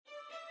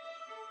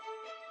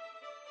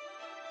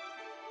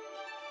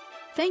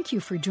Thank you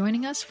for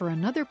joining us for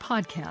another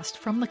podcast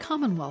from the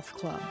Commonwealth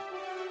Club.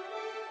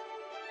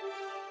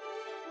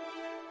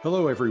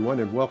 Hello, everyone,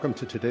 and welcome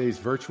to today's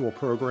virtual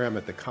program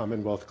at the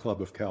Commonwealth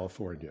Club of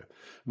California.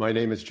 My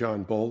name is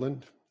John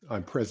Boland.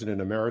 I'm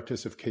President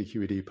Emeritus of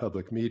KQED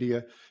Public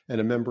Media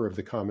and a member of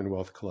the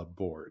Commonwealth Club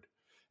Board,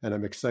 and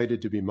I'm excited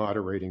to be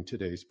moderating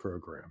today's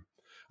program.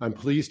 I'm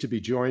pleased to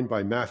be joined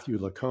by Matthew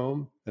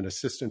Lacombe, an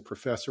Assistant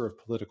Professor of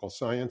Political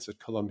Science at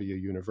Columbia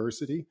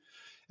University,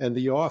 and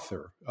the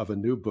author of a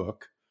new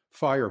book,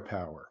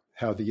 Firepower: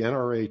 How the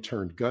NRA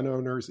Turned Gun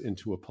Owners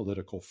into a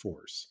Political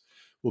Force.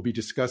 We'll be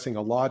discussing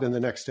a lot in the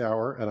next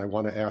hour, and I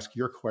want to ask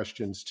your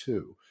questions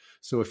too.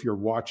 So if you're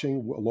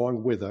watching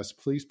along with us,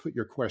 please put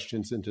your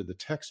questions into the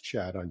text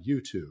chat on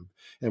YouTube,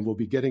 and we'll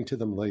be getting to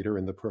them later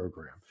in the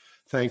program.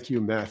 Thank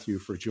you, Matthew,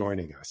 for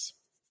joining us.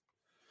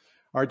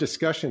 Our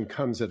discussion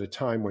comes at a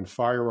time when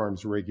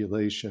firearms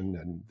regulation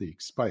and,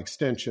 by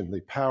extension,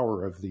 the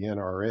power of the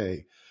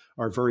NRA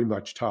are very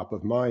much top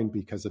of mind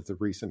because of the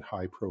recent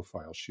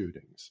high-profile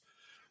shootings.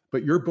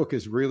 But your book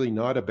is really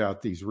not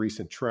about these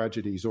recent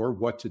tragedies or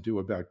what to do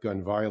about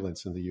gun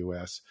violence in the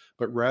U.S.,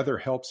 but rather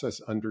helps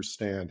us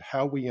understand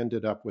how we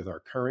ended up with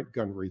our current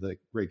gun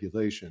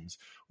regulations,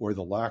 or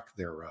the lack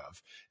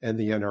thereof, and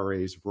the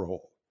NRA's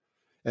role.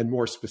 And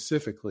more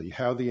specifically,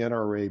 how the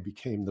NRA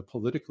became the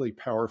politically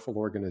powerful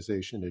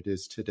organization it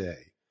is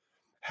today,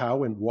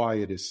 how and why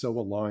it is so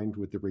aligned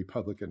with the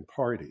Republican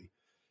Party,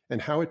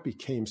 and how it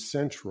became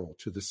central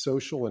to the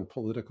social and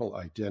political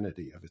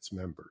identity of its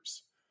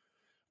members.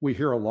 We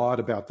hear a lot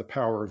about the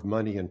power of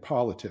money in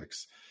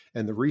politics,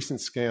 and the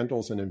recent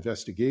scandals and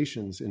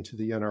investigations into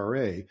the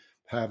NRA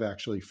have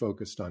actually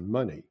focused on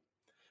money.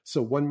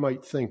 So one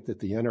might think that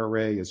the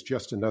NRA is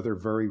just another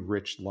very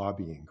rich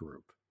lobbying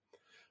group.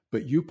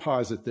 But you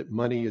posit that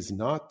money is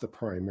not the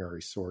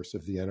primary source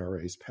of the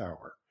NRA's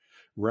power.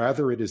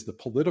 Rather, it is the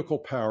political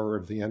power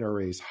of the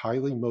NRA's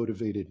highly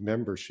motivated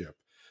membership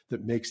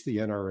that makes the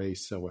NRA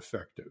so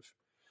effective.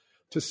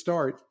 To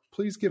start,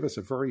 please give us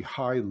a very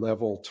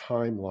high-level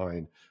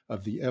timeline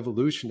of the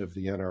evolution of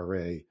the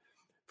NRA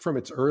from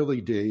its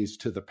early days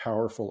to the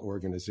powerful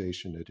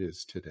organization it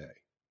is today.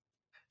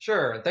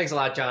 Sure. Thanks a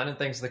lot, John, and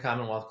thanks to the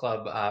Commonwealth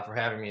Club for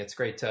having me. It's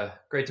great to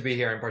be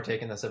here and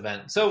partake in this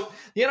event. So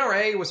the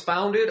NRA was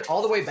founded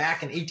all the way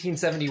back in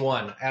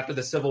 1871 after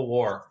the Civil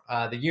War.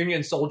 The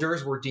Union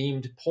soldiers were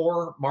deemed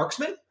poor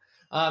marksmen,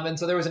 and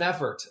so there was an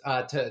effort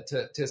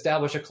to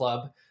establish a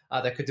club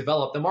that could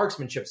develop the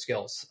marksmanship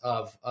skills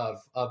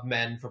of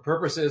men for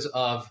purposes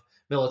of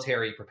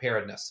military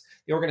preparedness.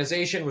 The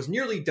organization was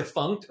nearly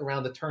defunct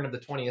around the turn of the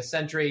 20th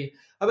century,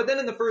 but then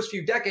in the first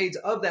few decades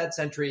of that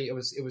century, it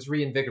was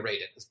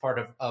reinvigorated as part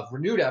of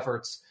renewed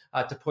efforts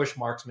to push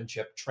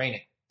marksmanship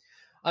training.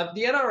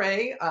 The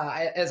NRA,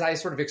 as I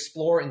sort of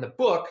explore in the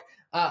book,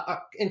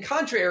 in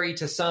contrary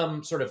to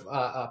some sort of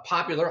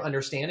popular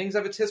understandings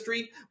of its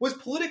history, was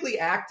politically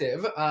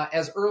active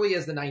as early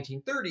as the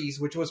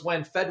 1930s, which was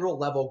when federal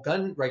level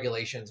gun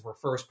regulations were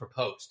first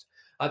proposed.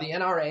 The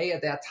NRA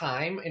at that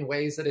time, in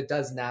ways that it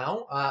does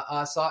now,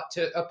 sought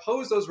to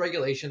oppose those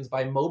regulations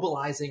by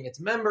mobilizing its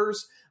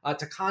members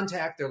to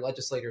contact their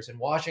legislators in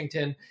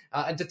Washington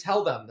and to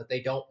tell them that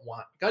they don't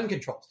want gun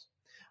controls.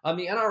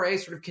 The NRA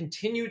sort of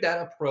continued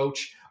that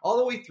approach all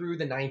the way through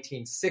the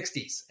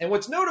 1960s. And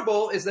what's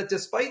notable is that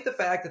despite the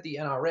fact that the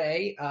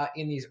NRA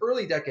in these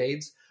early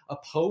decades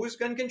opposed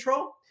gun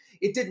control,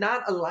 it did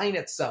not align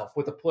itself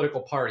with a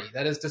political party.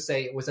 That is to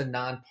say, it was a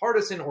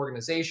nonpartisan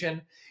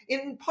organization.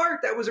 In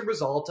part, that was a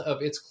result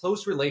of its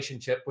close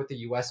relationship with the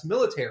U.S.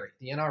 military.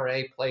 The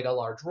NRA played a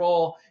large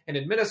role in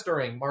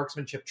administering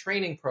marksmanship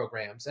training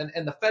programs,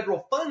 and the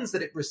federal funds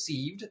that it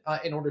received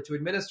in order to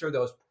administer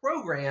those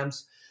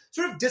programs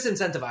sort of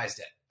disincentivized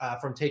it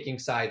from taking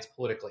sides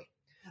politically.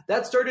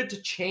 That started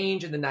to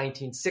change in the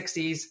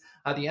 1960s.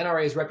 The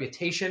NRA's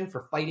reputation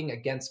for fighting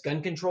against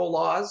gun control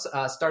laws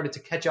started to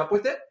catch up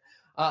with it.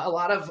 A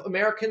lot of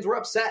Americans were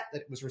upset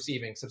that it was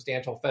receiving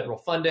substantial federal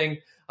funding.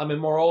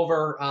 And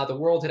moreover, the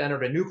world had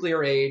entered a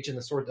nuclear age, and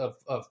the sort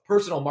of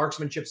personal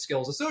marksmanship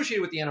skills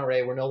associated with the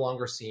NRA were no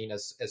longer seen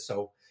as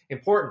so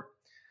important.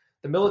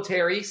 The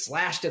military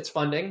slashed its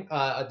funding,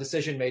 a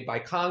decision made by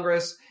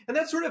Congress, and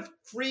that sort of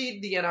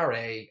freed the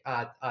NRA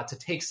to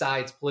take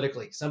sides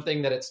politically,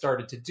 something that it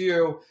started to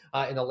do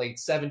in the late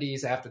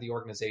 70s after the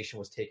organization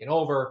was taken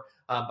over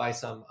by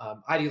some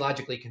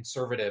ideologically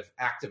conservative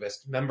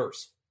activist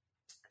members.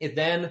 It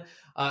then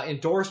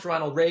endorsed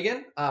Ronald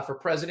Reagan for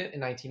president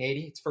in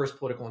 1980, its first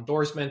political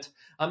endorsement.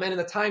 And in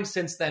the time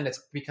since then,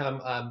 it's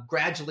become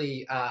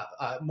gradually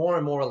more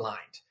and more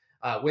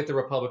aligned with the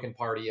Republican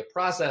Party, a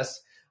process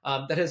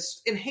that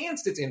has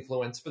enhanced its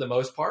influence for the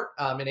most part,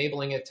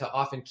 enabling it to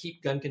often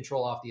keep gun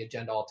control off the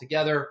agenda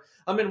altogether,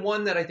 and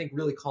one that I think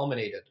really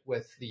culminated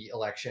with the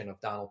election of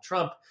Donald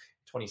Trump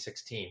in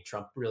 2016.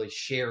 Trump really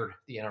shared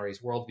the NRA's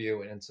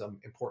worldview in some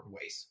important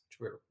ways,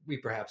 which we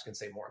perhaps can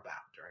say more about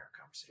during our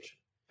conversation.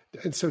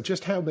 And so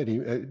just how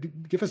many,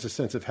 give us a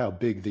sense of how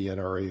big the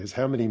NRA is.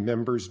 How many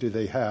members do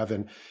they have,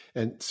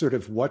 and sort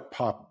of what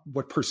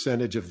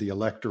percentage of the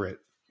electorate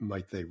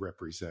might they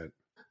represent?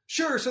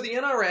 Sure. So the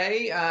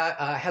NRA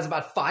has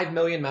about 5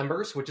 million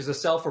members, which is a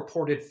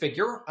self-reported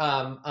figure,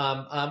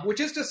 which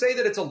is to say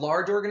that it's a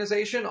large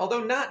organization,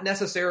 although not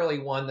necessarily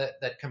one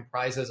that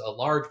comprises a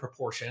large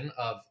proportion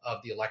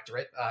of the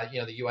electorate.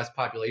 The U.S.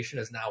 population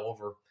is now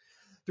over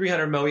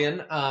 300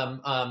 million.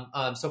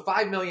 So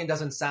 5 million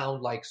doesn't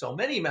sound like so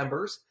many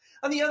members.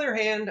 On the other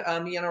hand,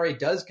 the NRA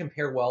does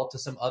compare well to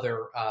some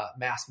other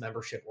mass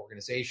membership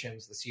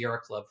organizations. The Sierra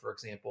Club, for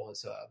example,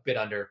 is a bit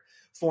under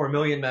 4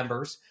 million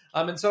members.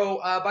 And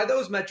so by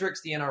those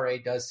metrics, the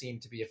NRA does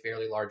seem to be a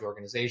fairly large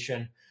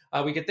organization.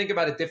 We could think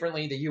about it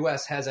differently. The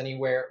U.S. has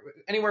anywhere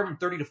from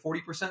 30 to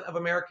 40% of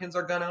Americans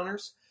are gun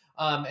owners.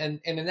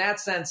 And in that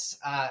sense,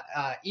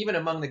 even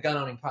among the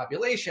gun-owning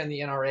population,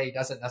 the NRA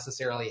doesn't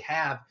necessarily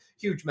have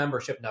huge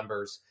membership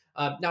numbers.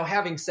 Now,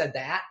 having said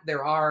that,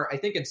 there are, I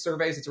think in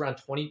surveys, it's around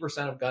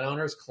 20% of gun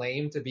owners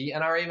claim to be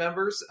NRA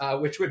members,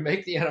 which would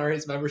make the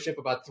NRA's membership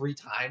about 3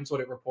 times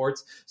what it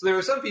reports. So there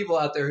are some people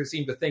out there who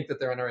seem to think that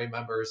they're NRA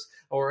members,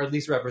 or at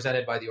least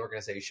represented by the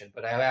organization,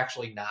 but have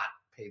actually not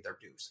paid their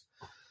dues.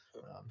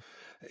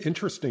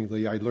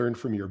 Interestingly, I learned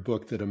from your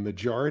book that a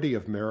majority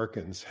of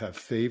Americans have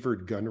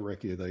favored gun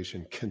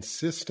regulation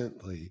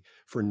consistently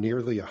for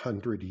nearly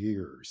 100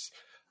 years.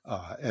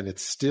 And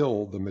it's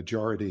still the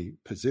majority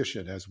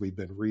position, as we've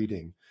been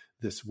reading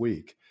this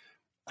week.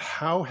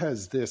 How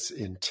has this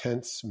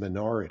intense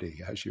minority,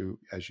 as you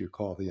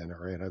call the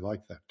NRA, and I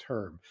like that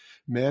term,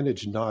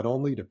 managed not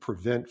only to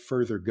prevent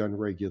further gun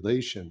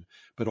regulation,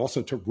 but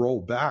also to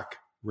roll back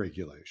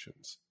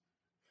regulations?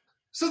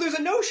 So there's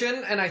a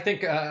notion, and I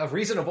think a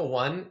reasonable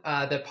one,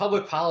 that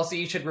public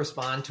policy should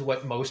respond to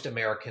what most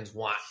Americans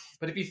want.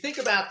 But if you think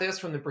about this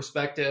from the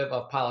perspective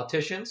of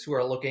politicians who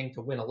are looking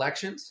to win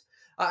elections,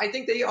 I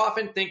think they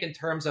often think in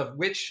terms of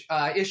which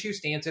issue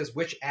stances,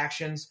 which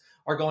actions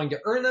are going to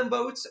earn them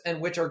votes and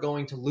which are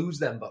going to lose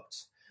them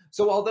votes.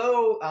 So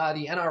although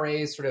the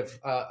NRA's sort of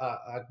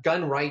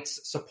gun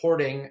rights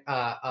supporting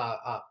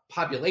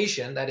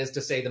population, that is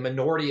to say the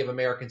minority of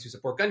Americans who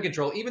support gun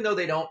control, even though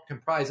they don't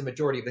comprise a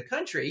majority of the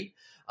country,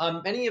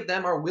 many of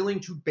them are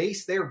willing to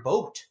base their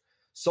vote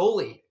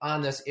solely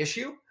on this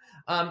issue.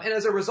 And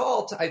as a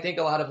result, I think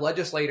a lot of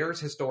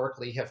legislators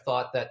historically have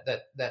thought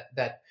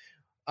that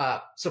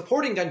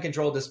supporting gun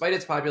control, despite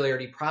its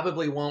popularity,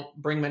 probably won't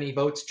bring many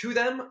votes to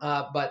them,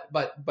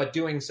 but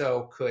doing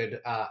so could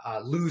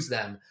lose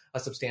them a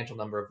substantial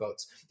number of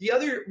votes. The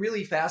other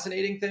really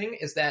fascinating thing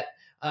is that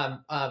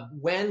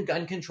when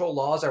gun control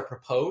laws are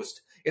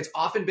proposed, it's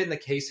often been the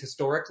case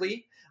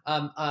historically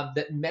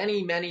that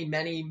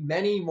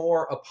many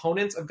more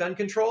opponents of gun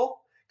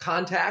control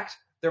contact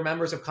their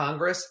members of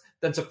Congress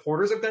than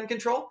supporters of gun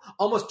control,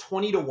 almost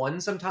 20 to 1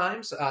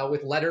 sometimes,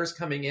 with letters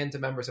coming in to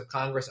members of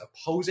Congress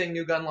opposing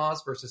new gun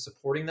laws versus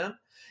supporting them.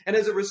 And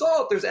as a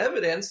result, there's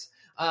evidence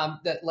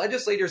that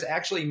legislators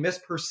actually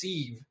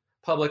misperceive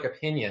public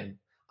opinion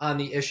on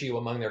the issue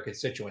among their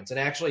constituents and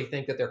actually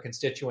think that their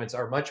constituents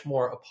are much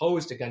more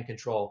opposed to gun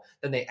control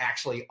than they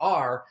actually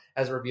are,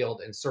 as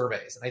revealed in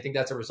surveys. And I think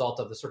that's a result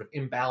of the sort of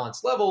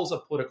imbalanced levels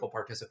of political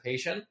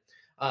participation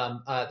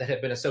that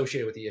have been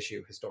associated with the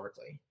issue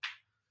historically.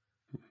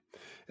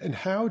 And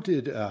how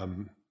did,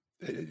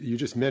 you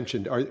just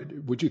mentioned,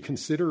 would you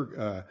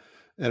consider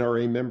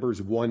NRA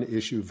members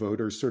one-issue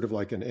voters, sort of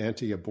like an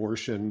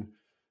anti-abortion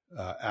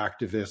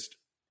activist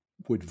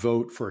would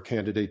vote for a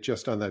candidate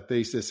just on that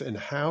basis? And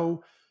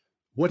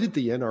what did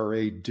the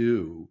NRA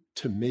do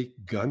to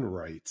make gun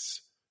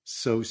rights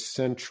so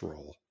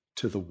central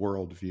to the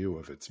worldview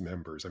of its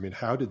members? I mean,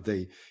 how did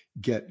they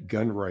get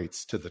gun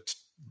rights to the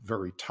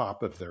very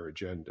top of their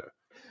agenda?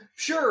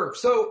 Sure.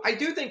 So I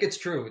do think it's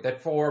true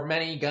that for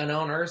many gun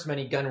owners,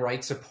 many gun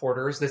rights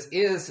supporters, this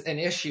is an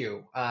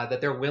issue that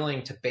they're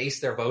willing to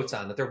base their votes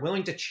on, that they're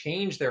willing to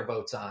change their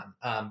votes on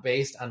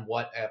based on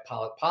what a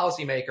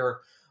policymaker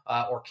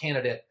or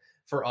candidate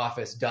for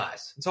office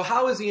does. And so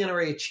how has the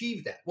NRA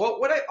achieved that? Well,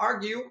 what I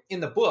argue in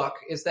the book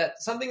is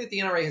that something that the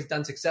NRA has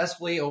done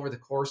successfully over the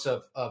course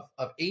of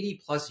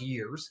 80 plus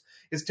years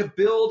is to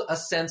build a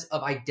sense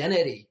of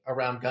identity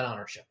around gun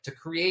ownership, to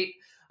create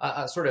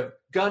a sort of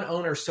gun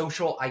owner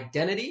social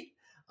identity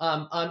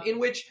in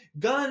which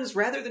guns,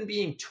 rather than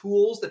being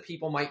tools that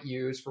people might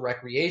use for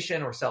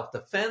recreation or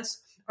self-defense,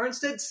 are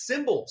instead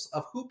symbols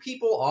of who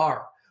people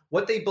are,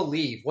 what they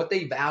believe, what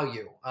they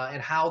value,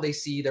 and how they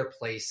see their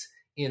place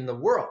in the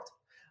world.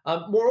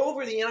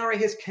 Moreover, the NRA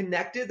has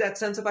connected that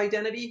sense of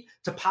identity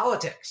to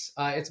politics.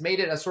 It's made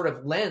it a sort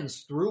of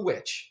lens through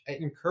which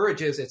it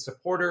encourages its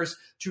supporters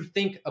to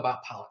think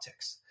about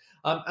politics.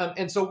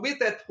 And so with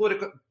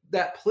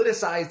that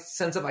politicized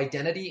sense of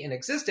identity in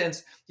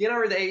existence, the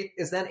NRA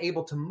is then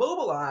able to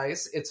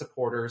mobilize its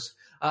supporters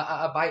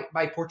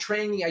by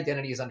portraying the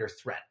identity as under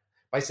threat,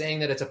 by saying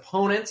that its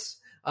opponents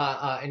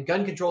and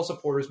gun control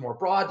supporters more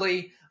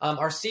broadly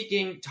are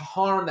seeking to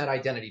harm that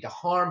identity, to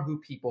harm who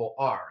people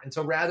are. And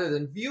so rather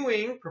than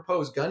viewing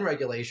proposed gun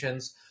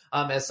regulations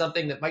as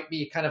something that might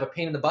be kind of a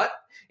pain in the butt,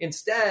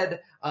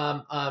 instead,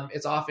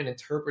 it's often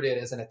interpreted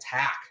as an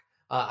attack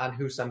on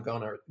who some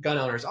gun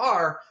owners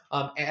are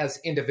as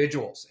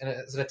individuals and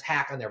as an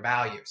attack on their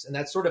values. And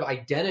that sort of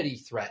identity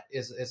threat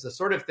is the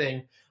sort of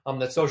thing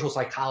that social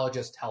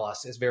psychologists tell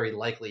us is very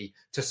likely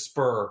to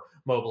spur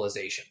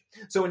mobilization.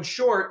 So in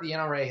short, the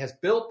NRA has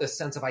built this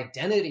sense of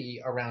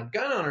identity around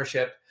gun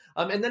ownership,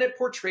 and then it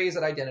portrays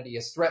that identity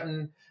as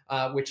threatened,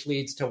 which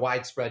leads to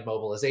widespread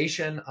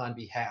mobilization on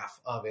behalf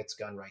of its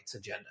gun rights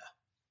agenda.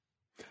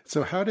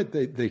 So how did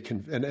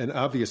and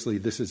obviously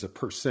this is a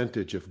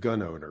percentage of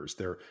gun owners.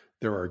 There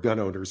are gun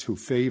owners who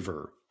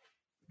favor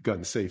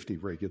gun safety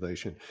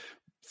regulation.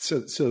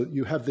 So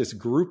you have this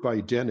group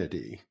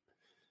identity,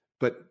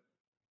 but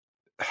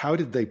how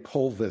did they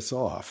pull this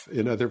off?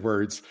 In other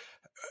words,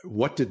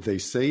 what did they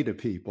say to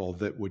people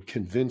that would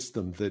convince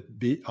them that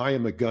I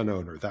am a gun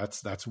owner,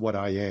 that's what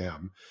I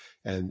am,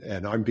 and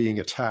I'm being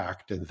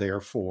attacked, and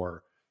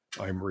therefore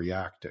I'm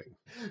reacting?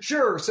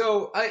 Sure.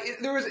 So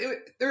there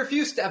are a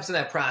few steps in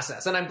that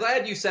process. And I'm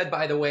glad you said,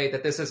 by the way,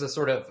 that this is a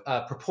sort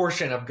of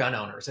proportion of gun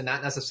owners and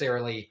not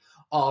necessarily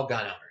all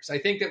gun owners. I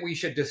think that we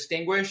should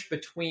distinguish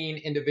between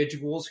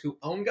individuals who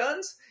own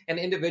guns and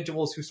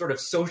individuals who sort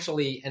of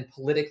socially and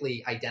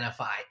politically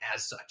identify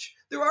as such.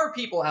 There are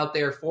people out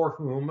there for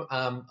whom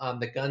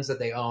the guns that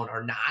they own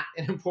are not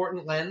an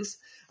important lens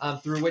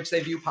through which they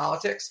view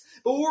politics.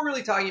 But what we're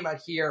really talking about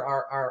here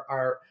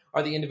are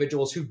the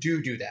individuals who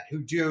do that,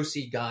 who do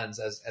see guns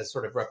as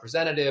sort of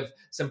representative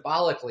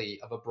symbolically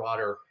of a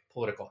broader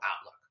political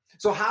outlook.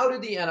 So how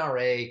did the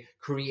NRA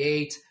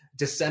create,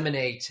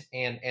 disseminate,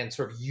 and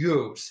sort of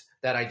use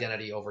that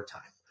identity over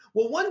time?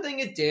 Well, one thing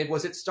it did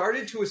was it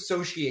started to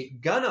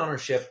associate gun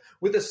ownership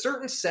with a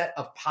certain set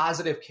of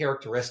positive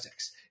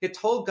characteristics. It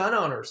told gun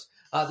owners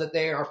that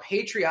they are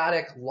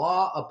patriotic,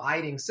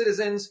 law-abiding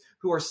citizens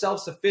who are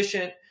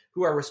self-sufficient,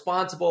 who are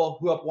responsible,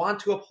 who want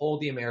to uphold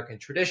the American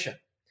tradition.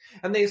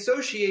 And they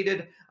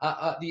associated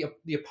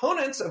the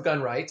opponents of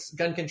gun rights,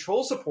 gun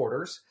control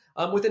supporters,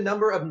 with a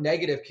number of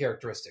negative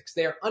characteristics.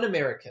 They are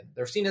un-American.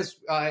 They're seen as,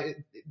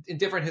 in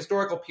different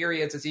historical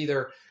periods, as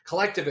either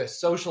collectivists,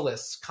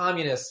 socialists,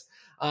 communists.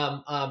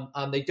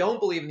 They don't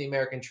believe in the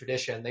American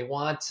tradition. They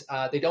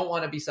don't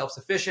want to be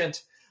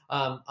self-sufficient.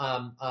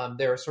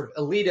 They're sort of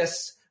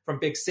elitists from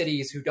big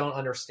cities who don't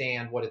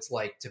understand what it's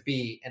like to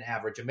be an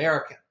average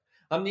American.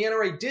 The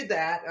NRA did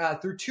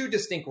that through two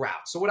distinct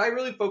routes. So what I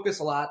really focus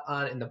a lot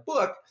on in the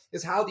book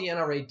is how the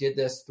NRA did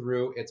this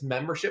through its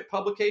membership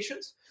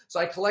publications. So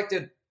I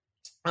collected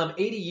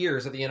 80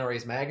 years of the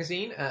NRA's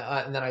magazine,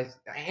 and then I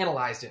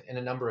analyzed it in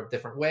a number of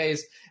different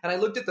ways. And I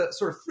looked at the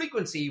sort of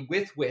frequency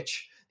with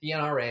which the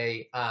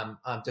NRA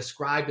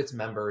described its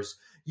members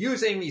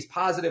using these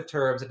positive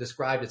terms and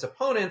described its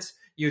opponents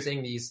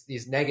using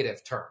these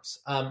negative terms.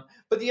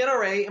 But the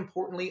NRA,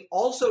 importantly,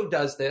 also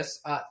does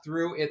this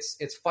through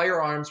its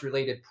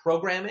firearms-related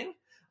programming,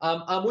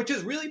 which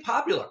is really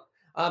popular.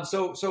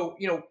 So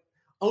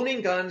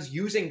owning guns,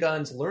 using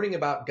guns, learning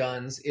about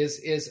guns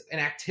is an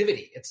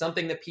activity. It's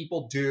something that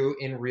people do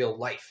in real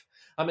life.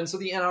 And so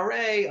the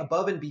NRA,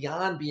 above and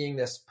beyond being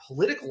this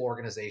political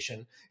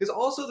organization, is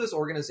also this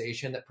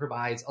organization that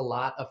provides a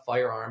lot of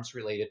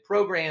firearms-related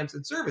programs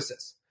and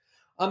services.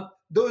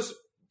 Those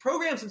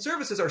programs and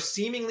services are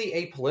seemingly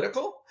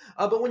apolitical,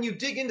 but when you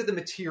dig into the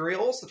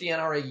materials that the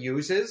NRA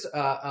uses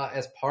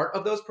as part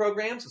of those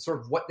programs, sort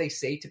of what they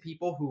say to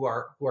people who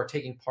are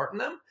taking part in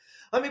them,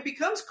 it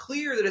becomes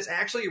clear that it's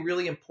actually a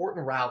really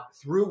important route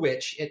through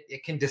which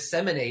it can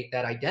disseminate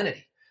that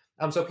identity.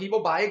 So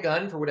people buy a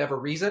gun for whatever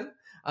reason.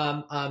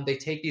 They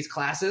take these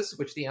classes,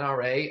 which the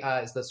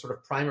NRA is the sort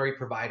of primary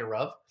provider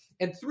of.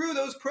 And through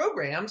those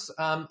programs,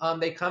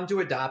 they come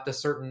to adopt a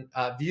certain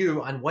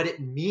view on what it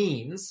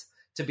means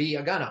to be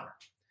a gun owner.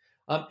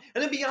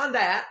 And then beyond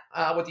that,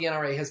 what the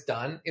NRA has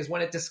done is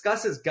when it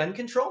discusses gun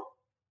control,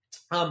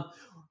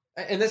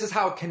 and this is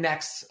how it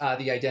connects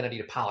the identity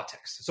to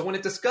politics. So when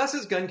it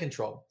discusses gun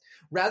control,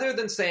 rather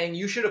than saying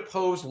you should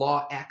oppose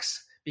law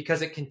X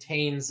because it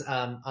contains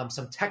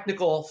some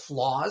technical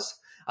flaws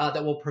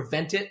that will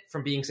prevent it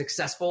from being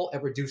successful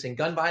at reducing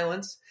gun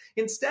violence,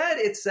 instead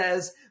it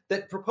says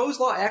that proposed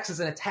law X is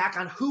an attack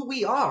on who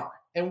we are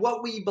and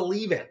what we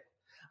believe in.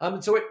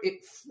 So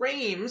it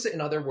frames, in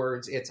other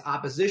words, its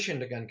opposition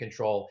to gun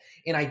control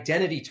in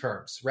identity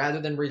terms, rather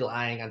than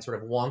relying on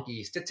sort of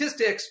wonky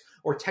statistics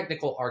or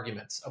technical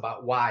arguments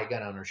about why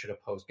gun owners should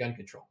oppose gun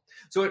control.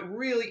 So it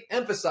really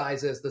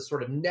emphasizes the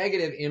sort of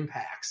negative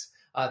impacts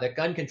that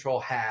gun control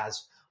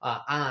has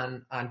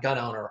on gun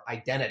owner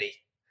identity.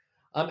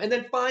 And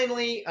then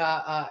finally,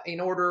 in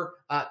order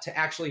to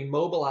actually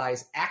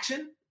mobilize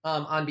action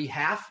on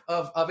behalf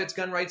of its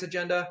gun rights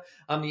agenda,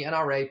 the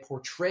NRA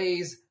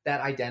portrays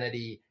that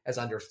identity as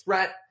under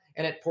threat,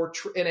 and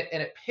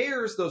it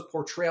pairs those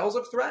portrayals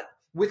of threat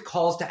with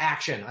calls to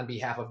action on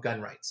behalf of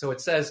gun rights. So it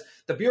says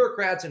the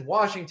bureaucrats in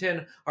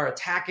Washington are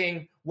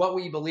attacking what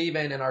we believe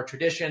in and our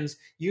traditions.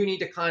 You need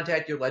to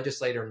contact your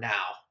legislator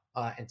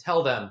now and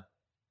tell them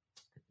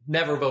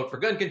never vote for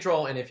gun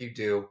control, and if you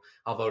do,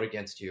 I'll vote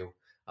against you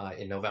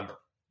in November.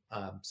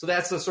 So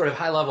that's the sort of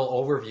high-level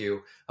overview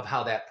of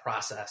how that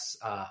process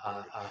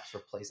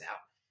sort of plays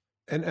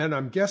out. And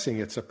I'm guessing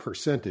it's a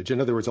percentage.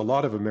 In other words, a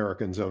lot of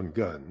Americans own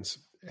guns,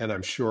 and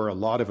I'm sure a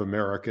lot of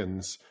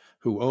Americans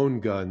who own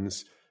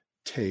guns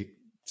take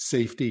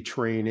safety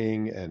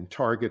training and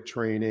target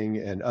training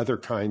and other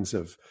kinds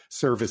of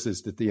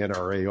services that the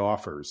NRA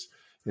offers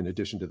in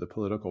addition to the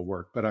political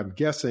work. But I'm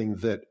guessing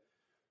that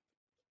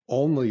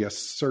only a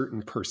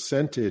certain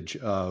percentage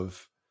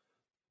of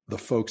the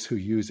folks who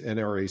use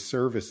NRA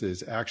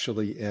services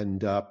actually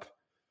end up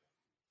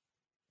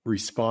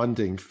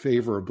responding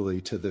favorably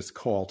to this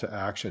call to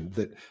action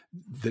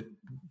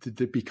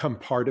that become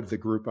part of the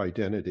group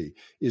identity.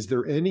 Is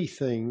there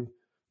anything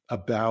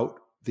about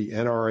the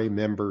NRA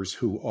members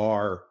who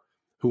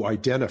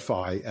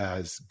identify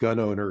as gun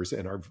owners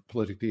and are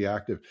politically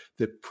active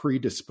that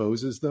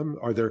predisposes them?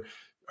 Are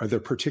there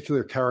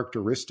particular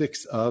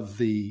characteristics of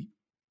the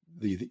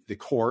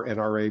core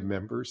NRA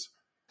members?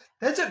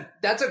 That's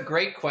a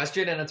great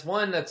question, and it's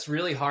one that's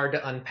really hard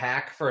to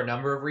unpack for a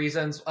number of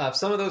reasons.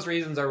 Some of those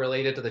reasons are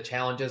related to the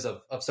challenges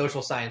of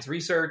social science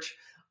research.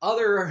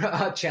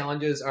 Other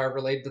challenges are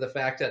related to the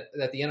fact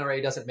that the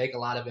NRA doesn't make a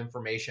lot of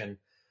information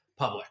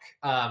public.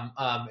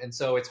 And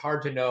so it's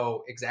hard to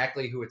know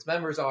exactly who its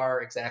members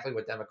are, exactly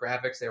what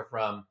demographics they're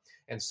from,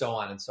 and so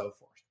on and so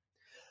forth.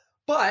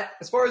 But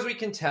as far as we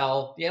can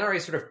tell, the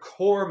NRA sort of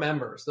core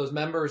members, those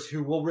members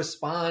who will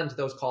respond to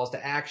those calls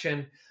to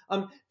action,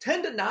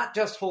 tend to not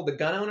just hold the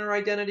gun owner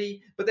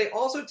identity, but they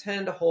also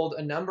tend to hold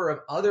a number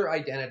of other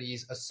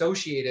identities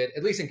associated,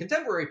 at least in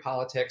contemporary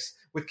politics,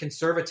 with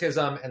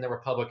conservatism and the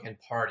Republican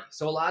Party.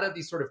 So a lot of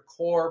these sort of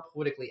core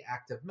politically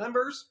active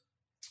members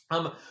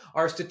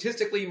are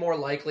statistically more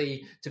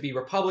likely to be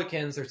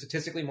Republicans. They're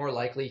statistically more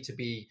likely to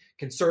be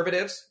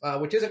conservatives,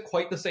 which isn't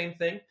quite the same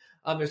thing.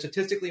 They're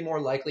statistically more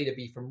likely to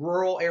be from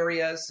rural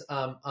areas.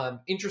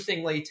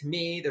 Interestingly, to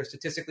me, they're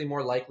statistically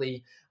more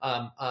likely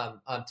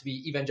to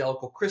be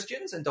evangelical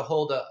Christians and to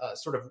hold a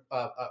sort of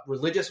a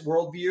religious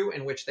worldview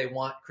in which they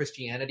want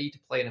Christianity to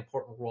play an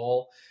important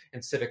role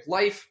in civic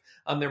life.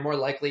 They're more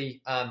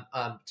likely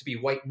to be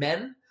white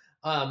men.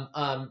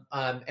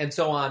 And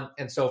so on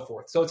and so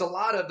forth. So it's a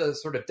lot of the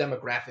sort of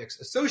demographics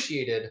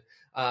associated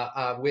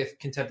with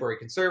contemporary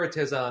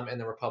conservatism and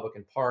the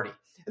Republican Party.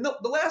 And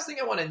the last thing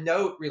I want to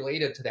note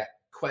related to that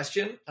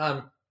question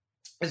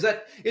is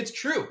that it's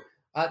true.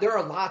 There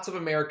are lots of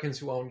Americans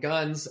who own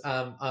guns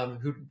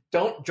who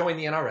don't join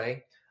the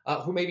NRA,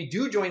 who maybe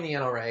do join the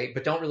NRA,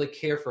 but don't really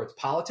care for its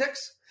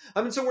politics.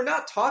 And so we're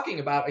not talking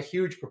about a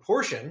huge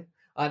proportion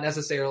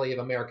necessarily of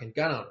American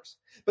gun owners.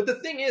 But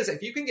the thing is,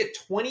 if you can get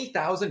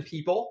 20,000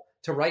 people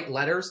to write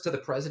letters to the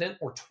president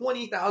or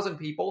 20,000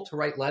 people to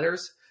write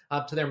letters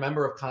to their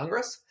member of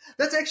Congress,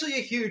 that's actually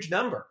a huge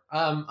number.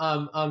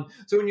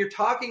 So when you're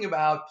talking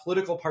about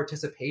political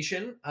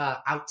participation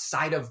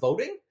outside of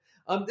voting,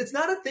 it's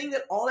not a thing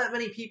that all that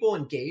many people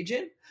engage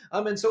in.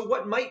 And so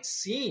what might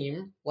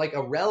seem like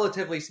a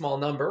relatively small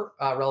number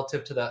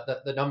relative to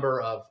the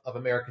number of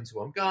Americans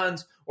who own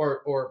guns,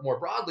 or more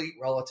broadly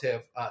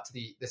relative to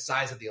the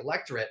size of the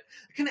electorate,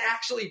 can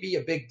actually be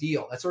a big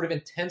deal. That sort of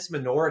intense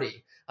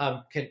minority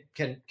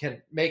can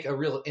make a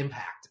real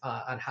impact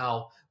on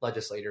how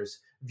legislators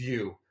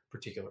view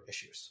particular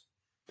issues.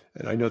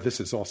 And I know this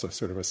is also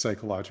sort of a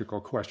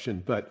psychological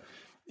question, but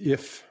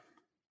if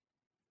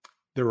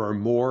there are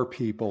more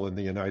people in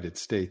the United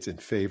States in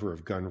favor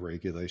of gun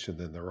regulation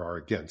than there are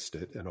against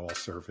it, and all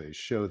surveys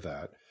show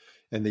that,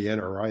 and the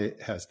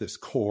NRA has this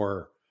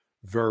core,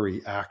 very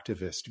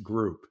activist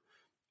group,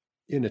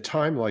 in a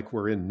time like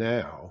we're in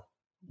now,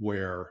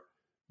 where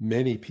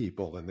many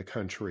people in the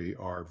country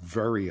are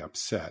very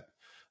upset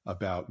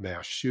about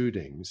mass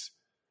shootings,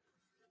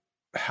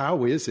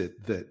 how is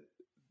it that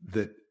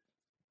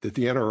the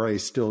NRA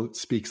still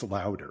speaks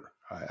louder?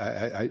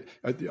 Are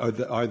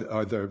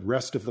the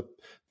rest of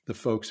the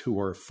folks who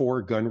are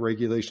for gun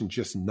regulation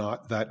just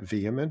not that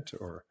vehement,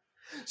 or?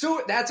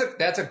 So that's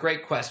a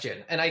great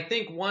question. And I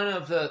think one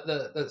of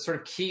the sort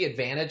of key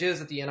advantages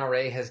that the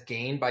NRA has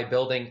gained by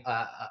building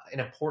an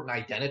important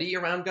identity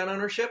around gun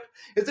ownership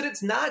is that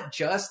it's not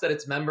just that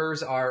its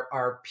members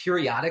are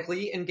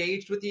periodically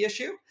engaged with the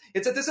issue.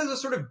 It's that this is a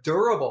sort of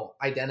durable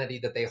identity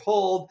that they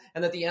hold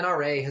and that the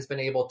NRA has been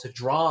able to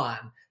draw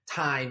on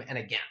time and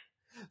again.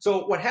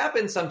 So what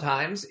happens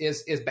sometimes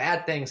is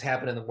bad things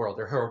happen in the world.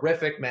 There are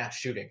horrific mass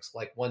shootings,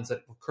 like ones that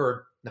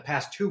occurred in the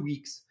past 2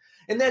 weeks.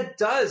 And that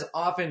does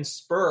often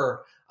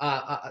spur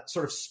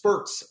sort of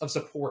spurts of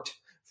support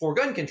for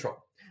gun control.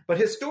 But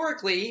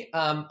historically,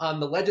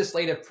 the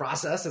legislative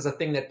process is a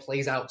thing that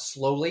plays out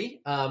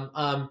slowly.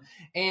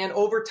 And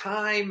over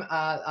time,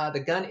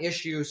 the gun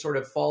issue sort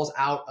of falls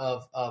out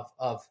of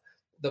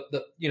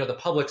the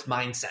public's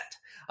mindset.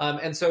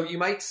 And so you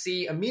might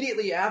see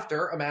immediately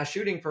after a mass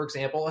shooting, for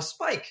example, a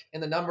spike in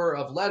the number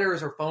of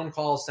letters or phone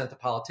calls sent to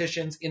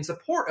politicians in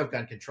support of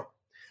gun control.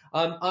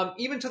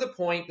 Even to the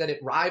point that it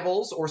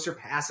rivals or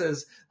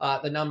surpasses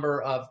the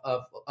number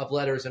of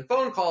letters and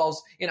phone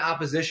calls in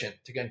opposition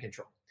to gun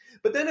control.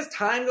 But then as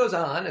time goes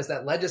on, as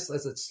that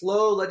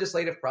slow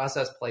legislative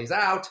process plays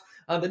out,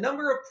 the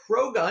number of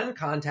pro-gun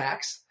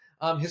contacts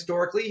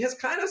historically has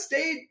kind of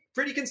stayed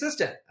pretty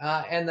consistent,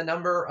 and the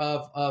number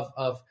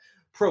of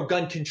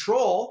pro-gun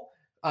control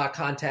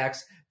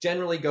contacts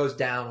generally goes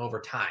down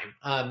over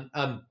time.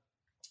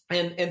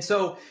 And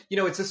so,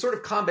 it's a sort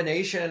of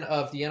combination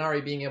of the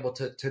NRA being able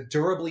to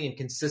durably and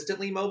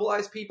consistently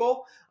mobilize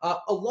people,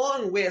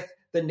 along with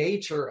the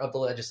nature of the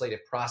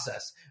legislative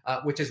process,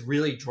 which is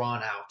really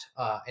drawn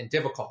out and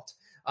difficult.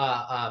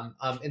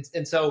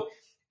 And so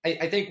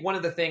I think one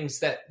of the things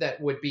that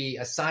would be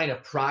a sign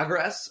of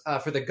progress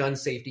for the gun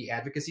safety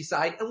advocacy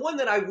side, and one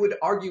that I would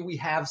argue we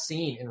have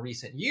seen in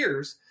recent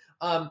years,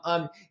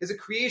 is a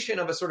creation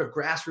of a sort of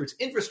grassroots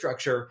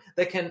infrastructure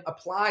that can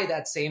apply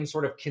that same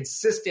sort of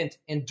consistent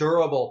and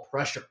durable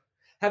pressure.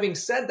 Having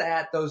said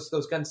that, those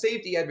gun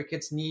safety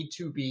advocates need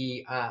to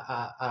be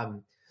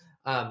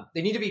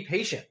they need to be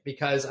patient,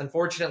 because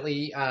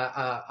unfortunately,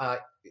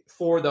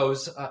 for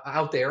those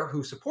out there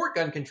who support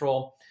gun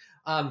control,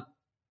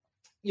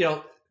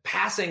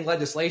 passing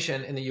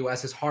legislation in the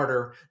U.S. is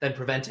harder than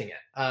preventing it,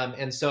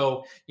 and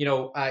so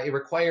it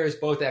requires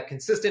both that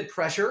consistent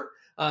pressure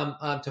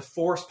to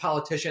force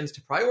politicians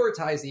to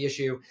prioritize the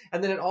issue,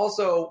 and then it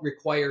also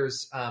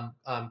requires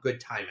good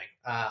timing,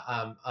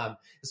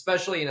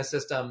 especially in a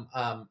system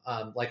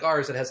like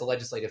ours that has a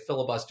legislative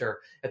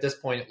filibuster. At this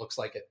point, it looks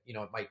like it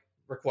might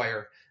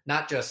require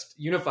not just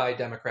unified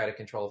Democratic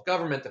control of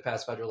government to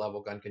pass federal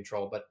level gun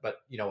control, but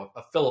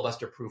a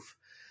filibuster-proof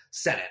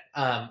Senate.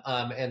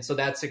 And so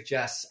that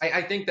suggests,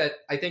 I think that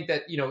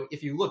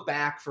if you look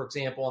back, for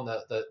example, on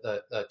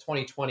the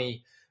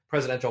 2020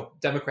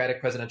 Democratic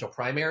presidential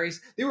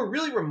primaries, they were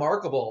really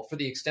remarkable for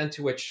the extent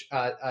to which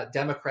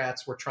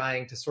Democrats were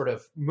trying to sort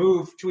of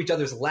move to each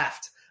other's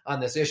left on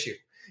this issue.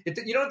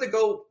 You don't have to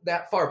go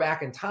that far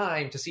back in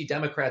time to see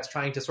Democrats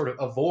trying to sort of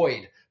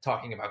avoid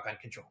talking about gun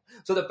control.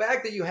 So the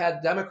fact that you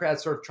had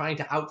Democrats sort of trying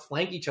to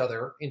outflank each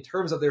other in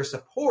terms of their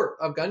support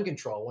of gun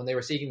control when they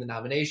were seeking the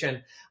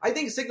nomination, I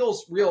think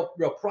signals real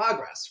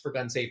progress for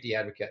gun safety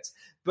advocates.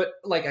 But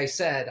like I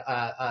said,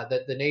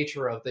 the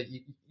nature of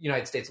the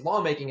United States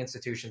lawmaking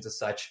institutions is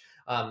such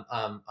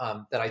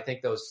that I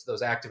think those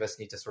activists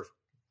need to sort of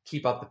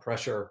keep up the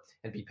pressure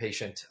and be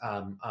patient.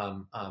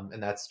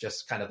 And that's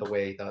just kind of the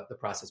way the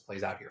process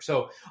plays out here.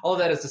 So all of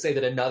that is to say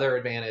that another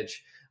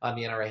advantage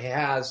the NRA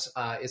has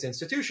is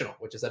institutional,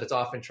 which is that it's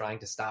often trying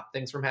to stop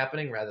things from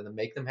happening rather than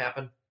make them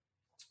happen.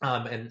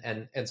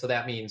 And so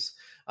that means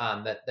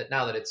that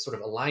now that it's sort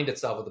of aligned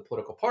itself with the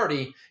political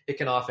party, it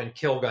can often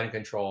kill gun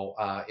control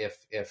if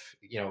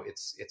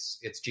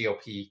its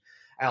GOP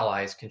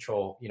allies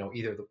control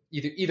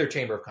either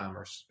chamber of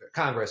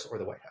Congress or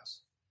the White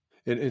House.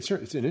 And it's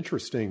an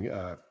interesting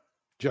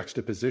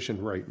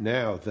juxtaposition right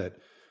now that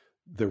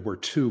there were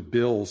two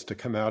bills to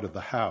come out of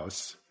the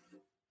House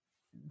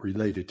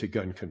related to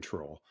gun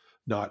control,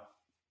 not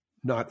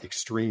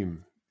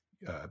extreme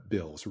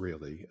bills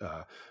really,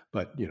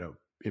 but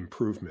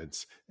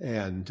improvements,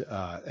 and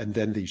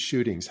then these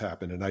shootings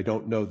happen. And I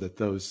don't know that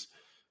those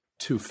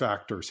two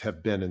factors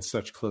have been in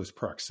such close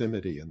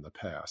proximity in the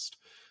past.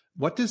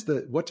 What does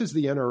the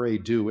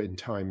NRA do in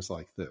times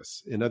like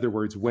this? In other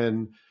words,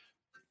 when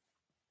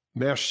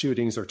mass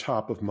shootings are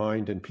top of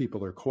mind and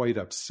people are quite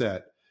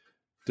upset,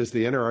 does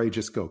the NRA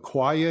just go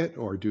quiet,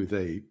 or do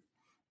they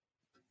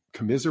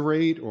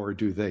commiserate, or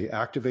do they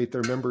activate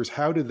their members?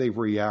 How do they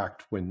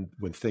react when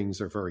things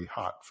are very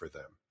hot for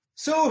them?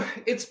 So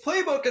its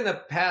playbook in the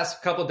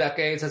past couple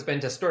decades has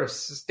been to sort of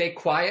stay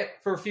quiet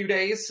for a few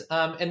days,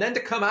 and then to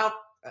come out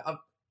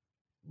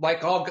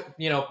like all,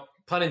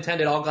 pun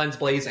intended, all guns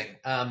blazing,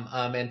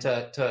 and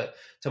to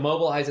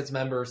mobilize its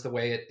members the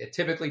way it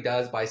typically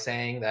does, by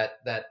saying that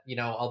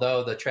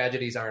although the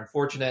tragedies are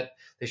unfortunate,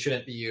 they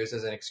shouldn't be used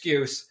as an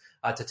excuse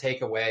to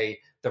take away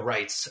the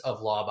rights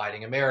of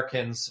law-abiding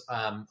Americans,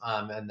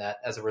 and that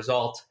as a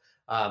result,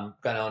 gun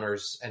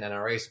owners and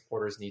NRA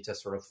supporters need to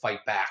sort of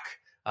fight back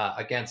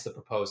against the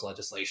proposed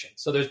legislation.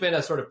 So there's been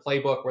a sort of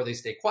playbook where they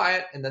stay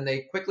quiet and then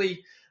they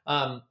quickly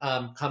come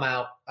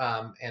out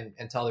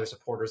and tell their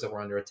supporters that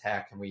we're under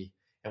attack and we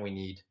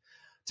need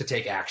to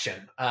take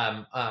action.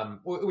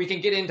 We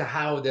can get into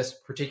how this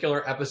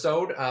particular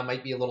episode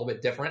might be a little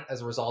bit different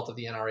as a result of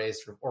the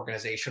NRA's sort of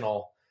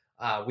organizational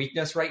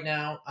weakness right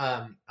now.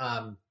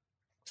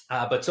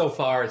 But so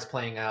far it's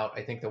playing out,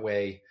 I think, the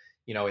way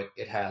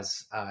it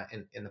has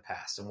in the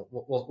past, and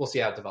we'll see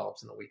how it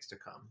develops in the weeks to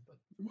come.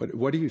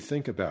 What do you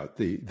think about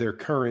their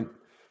current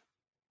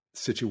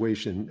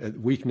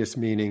situation? Weakness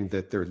meaning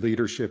that their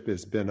leadership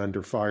has been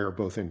under fire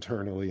both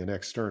internally and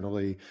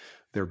externally.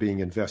 They're being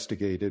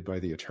investigated by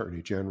the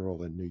Attorney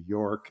General in New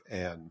York,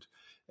 and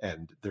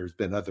there's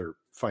been other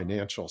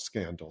financial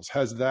scandals.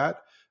 Has that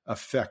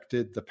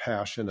affected the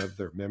passion of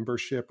their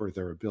membership or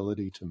their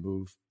ability to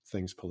move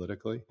things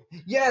politically?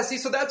 Yeah, see,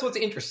 so that's what's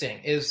interesting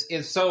is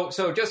so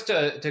just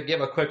to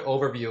give a quick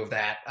overview of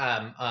that,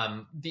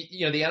 the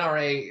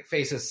NRA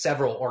faces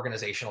several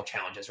organizational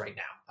challenges right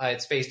now.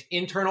 It's faced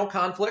internal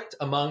conflict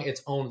among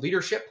its own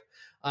leadership,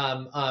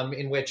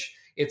 in which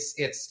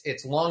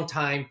its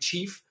longtime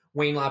chief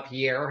Wayne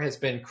LaPierre has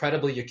been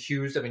credibly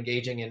accused of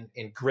engaging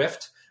in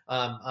grift,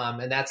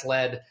 and that's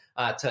led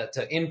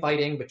to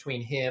infighting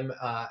between him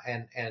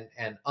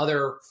and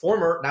other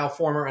former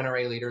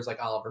NRA leaders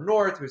like Oliver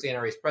North, who's the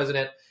NRA's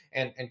president,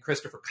 and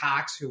Christopher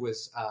Cox, who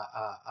was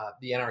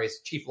the NRA's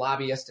chief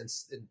lobbyist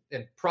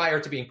and prior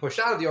to being pushed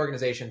out of the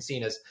organization,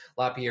 seen as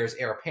LaPierre's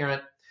heir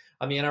apparent.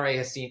 The NRA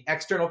has seen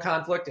external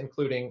conflict,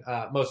 including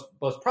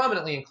most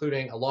prominently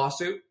including a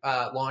lawsuit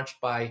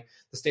launched by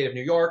the state of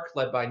New York,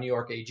 led by New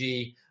York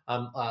AG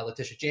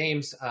Letitia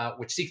James,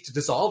 which seeks to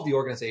dissolve the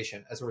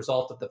organization as a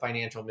result of the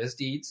financial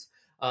misdeeds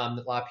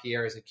that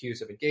LaPierre is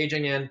accused of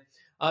engaging in.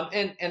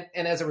 And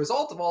as a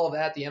result of all of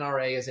that, the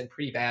NRA is in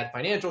pretty bad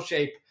financial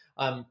shape.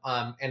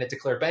 And it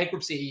declared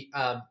bankruptcy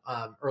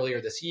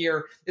earlier this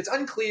year. It's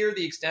unclear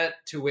the extent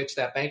to which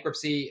that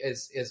bankruptcy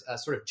is a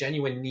sort of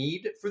genuine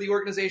need for the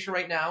organization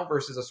right now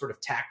versus a sort of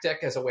tactic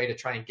as a way to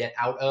try and get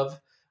out of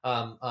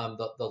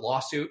the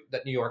lawsuit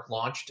that New York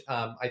launched.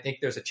 I think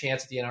there's a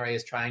chance that the NRA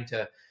is trying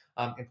to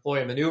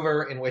employ a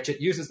maneuver in which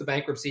it uses the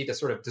bankruptcy to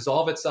sort of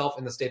dissolve itself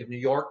in the state of New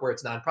York, where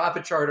its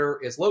nonprofit charter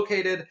is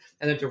located,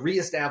 and then to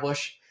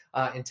reestablish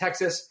in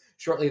Texas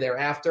shortly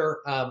thereafter.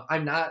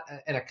 I'm not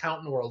an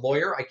accountant or a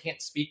lawyer. I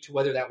can't speak to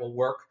whether that will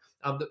work.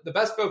 The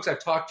best folks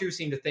I've talked to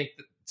seem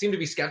to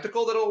be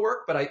skeptical that it'll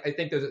work, but I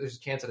think there's a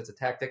chance that it's a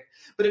tactic.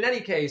 But in any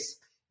case,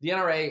 the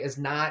NRA is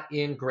not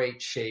in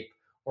great shape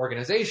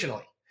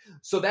organizationally.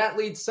 So that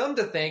leads some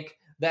to think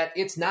that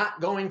it's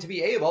not going to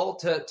be able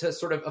to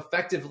sort of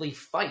effectively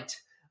fight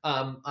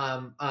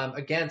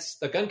against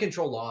the gun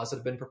control laws that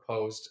have been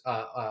proposed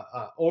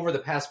over the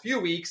past few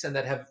weeks and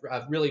that have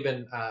really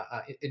been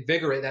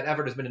invigorated. That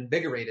effort has been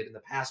invigorated in the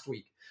past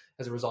week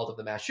as a result of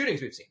the mass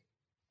shootings we've seen.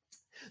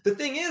 The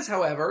thing is,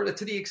 however, that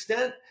to the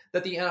extent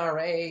that the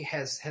NRA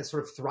has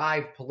sort of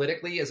thrived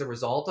politically as a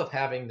result of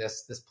having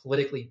this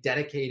politically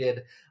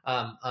dedicated,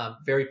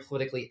 very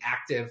politically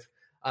active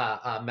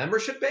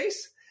membership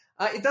base,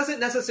 it doesn't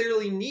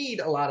necessarily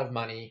need a lot of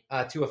money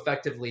to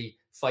effectively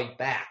fight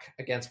back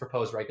against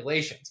proposed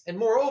regulations. And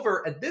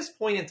moreover, at this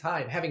point in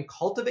time, having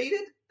cultivated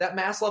that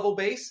mass level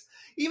base,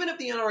 even if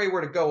the NRA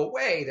were to go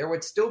away, there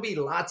would still be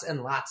lots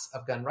and lots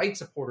of gun rights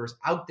supporters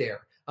out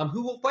there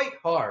who will fight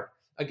hard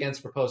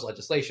against proposed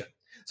legislation.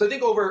 So I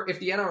think if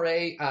the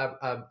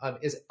NRA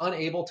is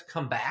unable to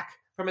come back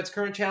from its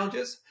current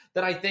challenges,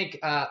 then I think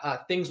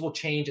things will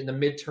change in the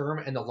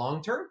midterm and the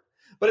long term.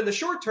 But in the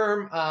short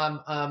term,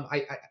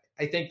 I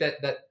think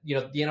that the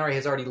NRA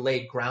has already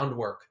laid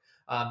groundwork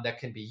that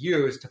can be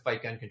used to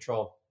fight gun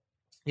control,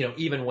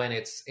 even when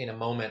it's in a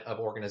moment of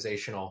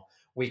organizational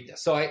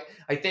weakness. So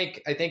I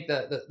think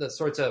the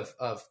sorts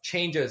of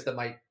changes that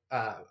might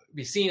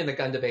be seen in the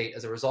gun debate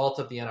as a result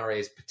of the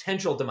NRA's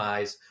potential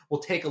demise will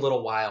take a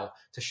little while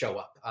to show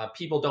up.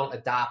 People don't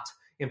adopt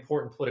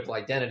important political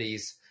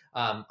identities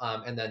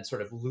and then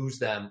sort of lose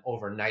them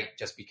overnight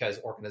just because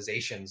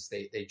organizations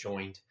they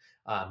joined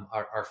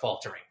are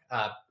faltering.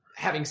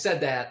 Having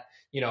said that,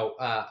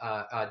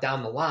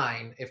 down the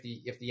line, if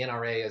the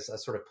NRA is a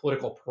sort of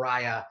political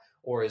pariah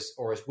or is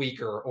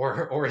weaker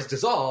or is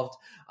dissolved,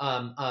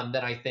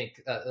 then I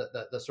think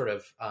the sort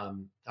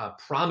of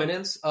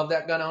prominence of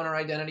that gun owner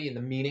identity and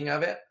the meaning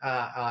of it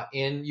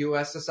in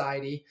U.S.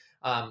 society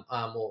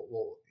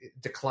will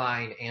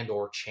decline and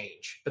or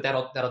change. But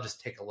that'll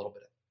just take a little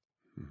bit.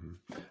 Mm-hmm.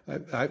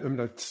 I'm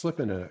going to slip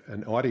in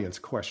an audience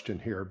question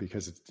here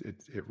because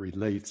it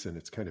relates and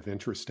it's kind of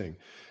interesting.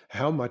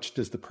 How much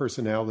does the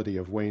personality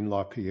of Wayne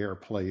LaPierre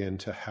play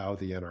into how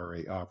the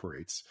NRA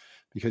operates?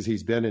 Because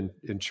he's been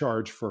in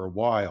charge for a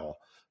while,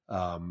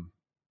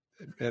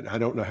 and I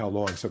don't know how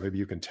long, so maybe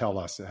you can tell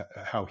us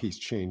how he's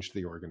changed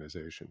the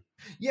organization.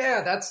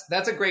 Yeah,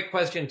 that's a great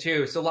question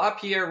too. So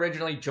LaPierre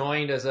originally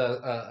joined as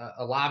a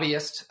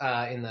lobbyist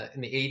in the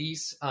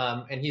 80s,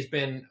 and he's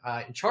been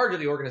in charge of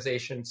the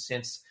organization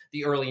since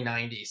the early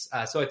 90s.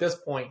 So at this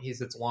point,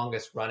 he's its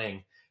longest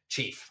running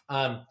chief.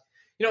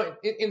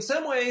 In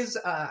some ways,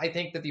 I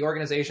think that the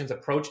organization's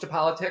approach to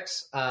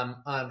politics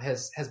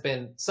has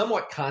been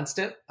somewhat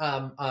constant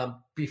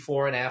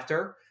before and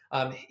after.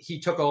 He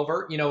took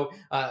over,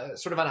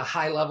 sort of on a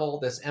high level,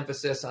 this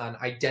emphasis on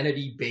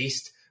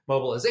identity-based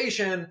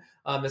mobilization,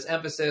 this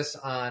emphasis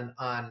on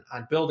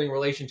building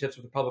relationships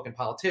with Republican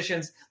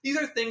politicians. These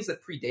are things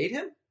that predate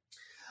him.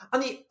 On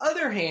the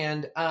other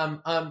hand,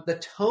 the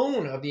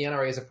tone of the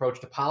NRA's approach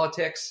to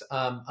politics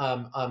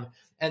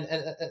and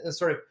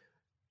sort of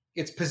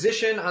its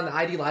position on the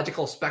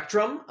ideological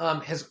spectrum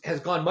has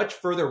gone much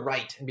further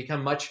right and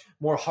become much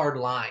more hard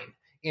line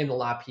in the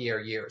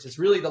LaPierre years. It's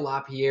really the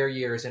LaPierre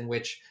years in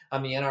which the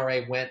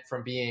NRA went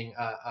from being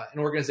an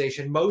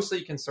organization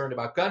mostly concerned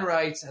about gun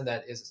rights and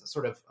that is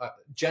sort of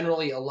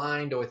generally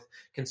aligned with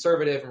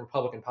conservative and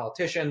Republican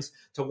politicians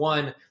to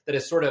one that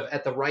is sort of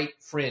at the right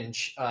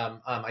fringe,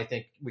 I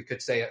think we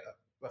could say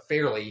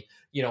fairly,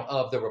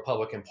 of the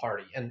Republican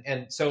Party.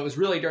 And so it was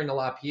really during the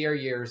LaPierre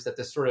years that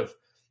this sort of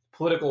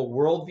political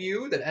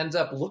worldview that ends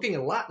up looking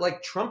a lot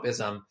like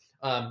Trumpism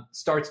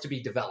starts to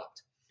be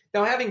developed.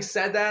 Now, having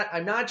said that,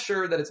 I'm not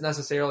sure that it's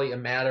necessarily a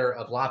matter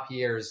of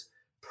LaPierre's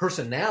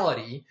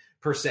personality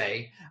per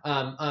se.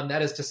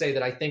 That is to say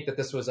that I think that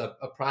this was a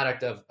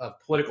product of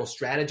political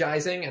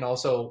strategizing, and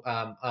also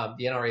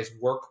the NRA's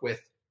work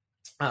with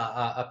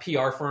a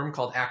PR firm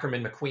called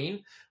Ackerman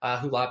McQueen,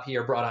 who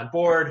LaPierre brought on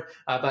board,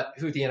 but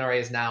who the NRA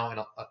is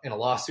now in a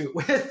lawsuit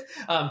with.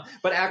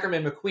 But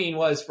Ackerman McQueen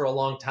was for a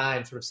long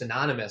time sort of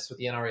synonymous with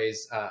the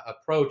NRA's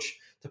approach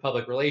to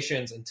public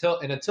relations until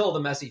the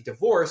messy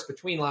divorce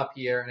between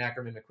LaPierre and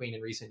Ackerman McQueen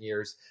in recent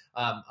years.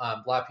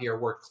 LaPierre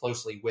worked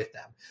closely with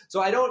them.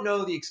 So I don't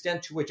know the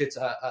extent to which it's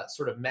a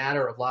sort of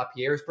matter of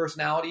LaPierre's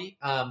personality,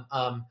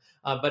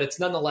 but it's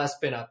nonetheless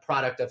been a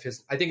product of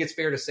his. I think it's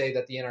fair to say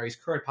that the NRA's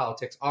current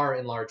politics are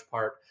in large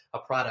part a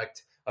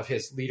product of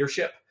his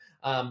leadership,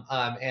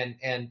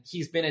 and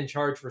he's been in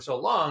charge for so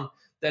long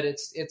that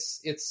it's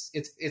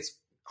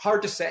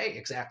hard to say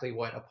exactly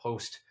what a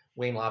post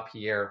Wayne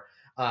LaPierre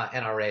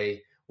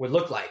NRA would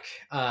look like,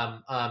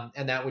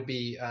 and that would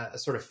be a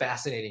sort of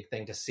fascinating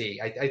thing to see.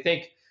 I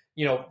think,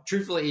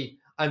 truthfully,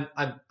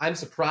 I'm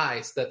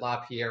surprised that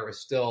LaPierre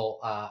is still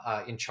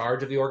in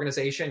charge of the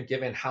organization,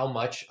 given how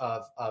much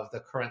of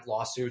the current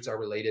lawsuits are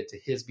related to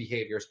his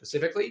behavior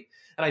specifically.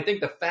 And I think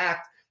the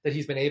fact that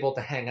he's been able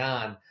to hang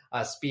on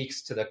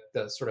speaks to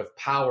the sort of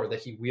power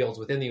that he wields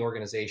within the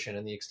organization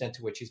and the extent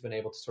to which he's been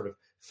able to sort of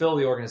fill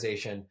the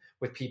organization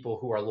with people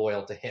who are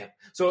loyal to him.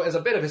 So as a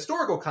bit of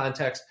historical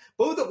context,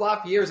 both of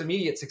LaPierre's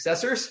immediate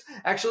successors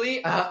actually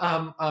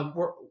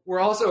were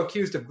also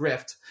accused of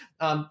grift.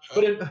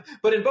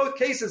 But in both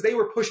cases, they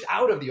were pushed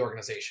out of the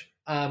organization,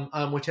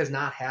 which has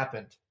not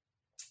happened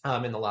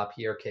in the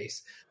LaPierre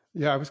case.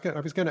 Yeah, I was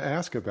going to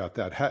ask about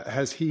that.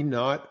 Has he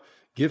not,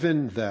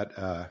 given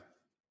that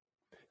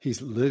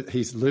he's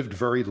lived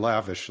very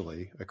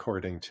lavishly,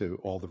 according to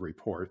all the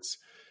reports,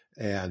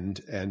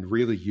 and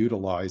really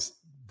utilized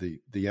the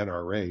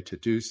NRA to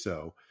do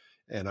so,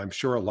 and I'm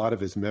sure a lot of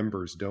his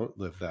members don't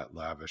live that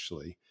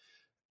lavishly.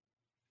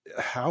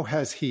 How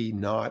has he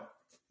not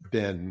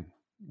been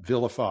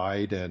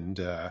vilified and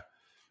the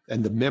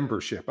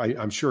membership?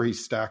 I'm sure he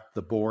stacked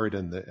the board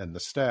and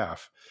the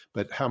staff,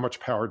 but how much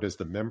power does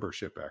the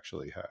membership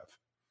actually have?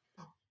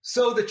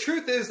 So the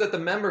truth is that the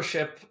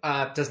membership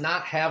does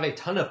not have a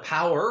ton of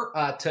power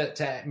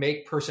to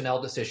make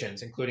personnel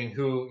decisions, including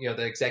who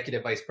the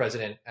executive vice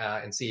president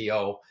and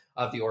CEO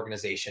of the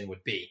organization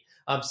would be.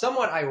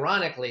 Somewhat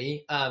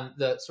ironically,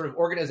 the sort of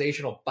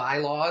organizational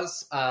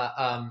bylaws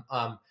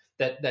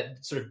that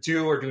sort of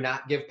do or do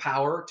not give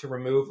power to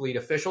remove lead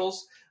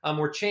officials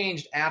were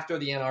changed after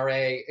the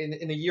NRA,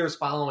 in the years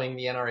following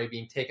the NRA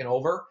being taken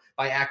over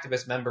by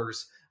activist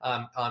members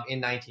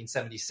in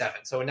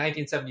 1977. So in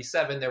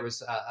 1977, there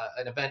was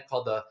an event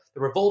called the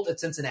Revolt at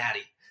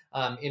Cincinnati,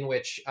 in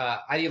which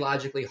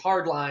ideologically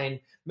hardline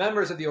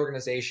members of the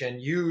organization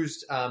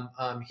used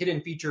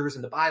hidden features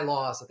in the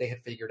bylaws that they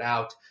had figured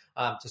out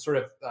to sort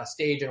of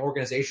stage an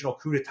organizational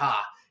coup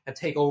d'etat and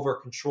take over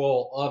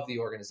control of the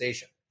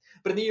organization.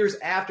 But in the years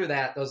after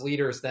that, those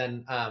leaders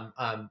then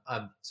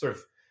sort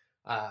of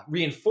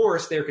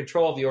reinforce their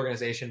control of the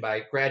organization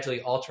by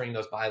gradually altering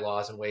those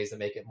bylaws in ways that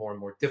make it more and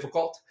more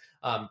difficult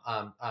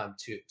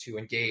to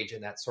engage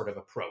in that sort of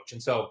approach.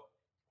 And so,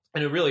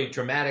 in a really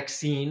dramatic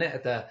scene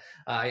at the,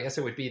 I guess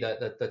it would be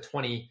the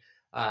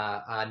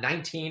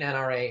 2019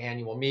 NRA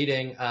annual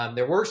meeting,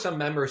 there were some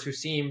members who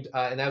seemed,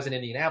 and that was in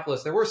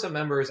Indianapolis, there were some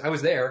members, I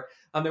was there,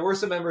 there were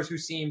some members who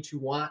seemed to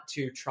want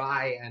to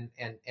try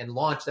and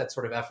launch that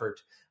sort of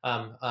effort,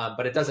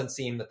 but it doesn't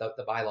seem that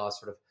the bylaws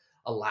sort of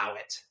allow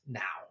it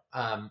now.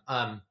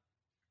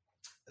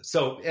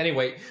 So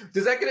anyway,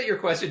 does that get at your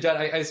question, John?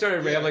 I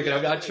started rambling, and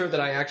I'm not sure that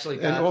I actually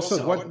got it. And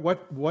also,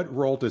 what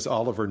role does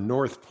Oliver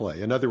North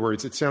play? In other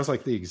words, it sounds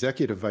like the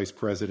executive vice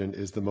president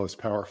is the most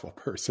powerful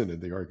person in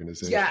the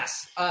organization.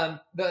 Yes.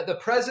 The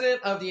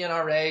president of the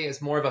NRA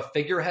is more of a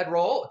figurehead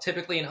role,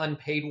 typically an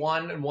unpaid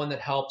one, and one that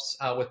helps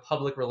with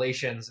public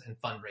relations and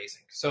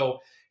fundraising. So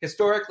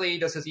historically,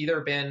 this has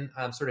either been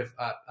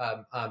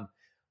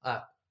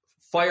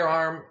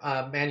firearm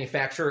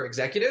manufacturer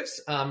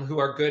executives who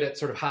are good at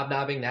sort of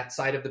hobnobbing that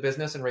side of the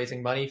business and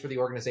raising money for the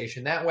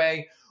organization that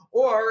way.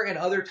 Or in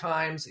other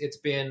times, it's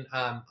been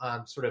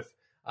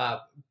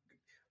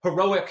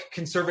heroic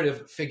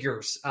conservative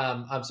figures.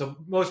 So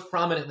most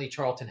prominently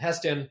Charlton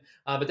Heston,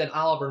 but then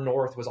Oliver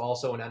North was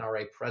also an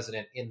NRA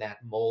president in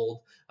that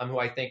mold, who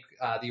I think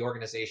the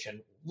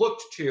organization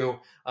looked to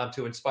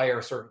inspire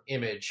a certain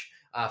image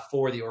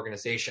for the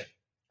organization.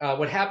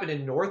 What happened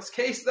in North's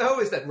case, though,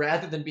 is that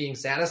rather than being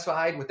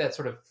satisfied with that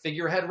sort of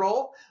figurehead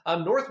role,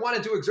 North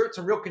wanted to exert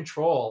some real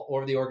control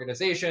over the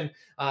organization.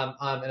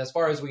 And as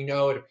far as we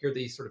know, it appeared that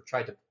he sort of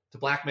tried to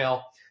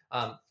blackmail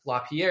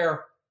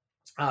LaPierre.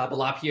 But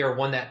LaPierre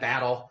won that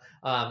battle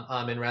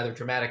in rather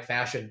dramatic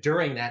fashion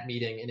during that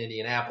meeting in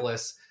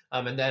Indianapolis.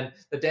 And then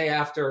the day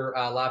after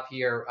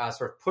LaPierre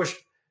sort of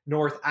pushed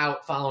North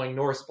out following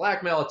North's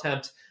blackmail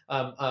attempt,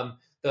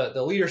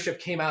 the leadership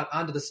came out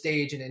onto the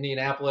stage in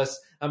Indianapolis,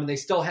 and they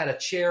still had a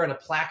chair and a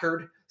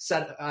placard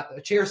set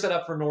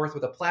up for North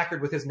with a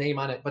placard with his name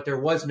on it, but there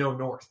was no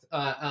North,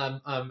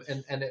 and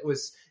it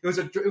was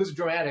a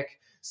dramatic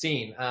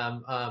scene.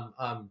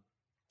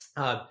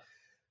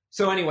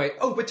 So anyway,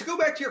 but to go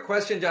back to your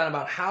question, John,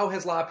 about how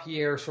has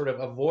LaPierre sort of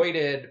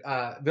avoided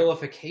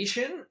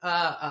vilification,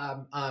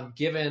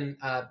 given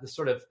the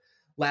sort of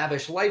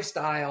lavish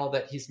lifestyle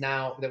that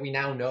we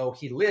now know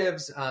he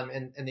lives,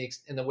 and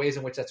the ways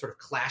in which that sort of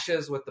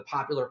clashes with the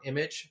popular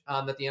image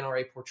that the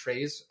NRA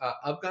portrays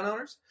of gun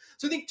owners.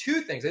 So I think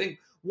two things. I think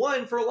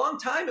one, for a long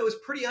time, it was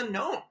pretty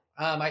unknown.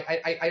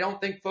 I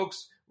don't think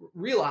folks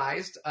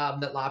realized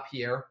that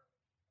LaPierre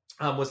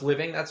was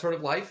living that sort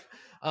of life.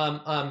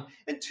 And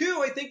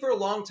two, I think for a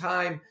long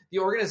time, the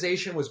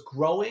organization was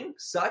growing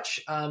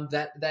such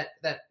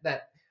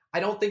that I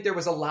don't think there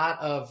was a lot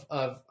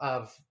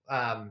of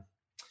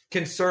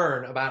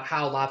concern about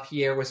how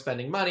LaPierre was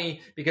spending money,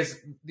 because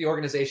the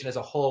organization as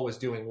a whole was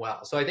doing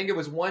well. So I think it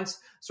was once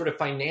sort of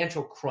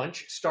financial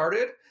crunch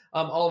started,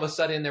 all of a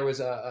sudden there was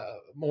a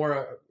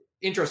more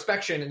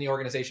introspection in the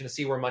organization to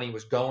see where money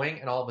was going,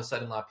 and all of a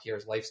sudden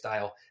LaPierre's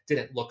lifestyle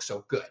didn't look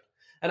so good.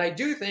 And I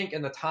do think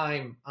in the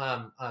time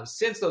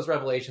since those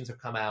revelations have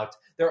come out,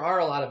 there are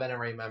a lot of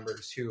NRA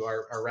members who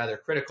are rather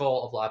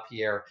critical of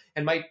LaPierre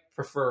and might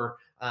prefer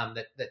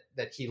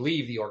that he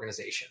leave the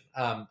organization.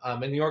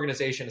 And the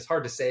organization, is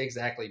hard to say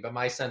exactly, but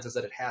my sense is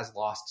that it has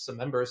lost some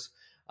members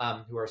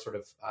who are sort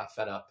of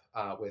fed up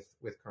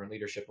with current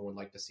leadership and would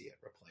like to see it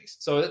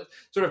replaced. So it's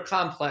sort of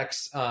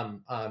complex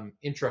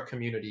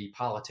intra-community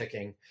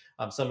politicking,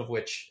 some of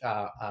which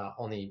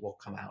only will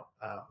come out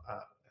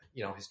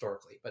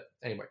historically. But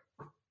anyway.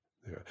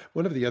 Yeah.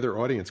 One of the other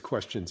audience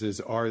questions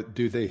is,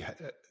 do they,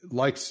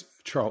 like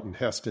Charlton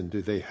Heston,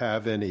 do they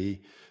have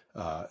any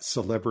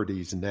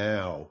celebrities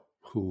now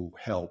who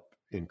help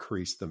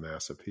increase the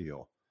mass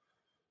appeal?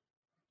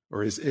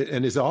 Or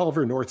is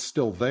Oliver North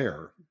still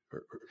there?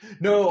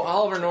 No,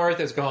 Oliver North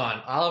is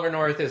gone. Oliver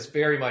North is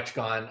very much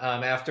gone.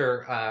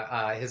 After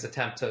his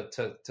attempt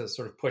to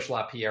sort of push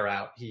LaPierre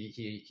out,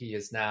 he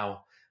is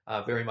now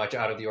very much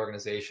out of the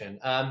organization.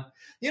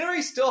 The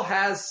NRA still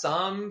has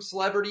some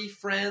celebrity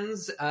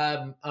friends,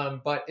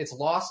 but it's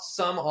lost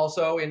some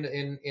also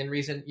in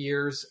recent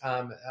years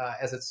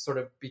as it's sort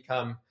of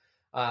become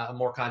a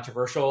more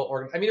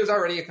controversial. It was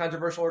already a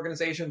controversial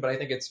organization, but I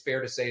think it's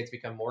fair to say it's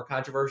become more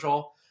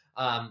controversial,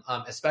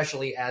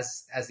 especially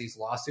as these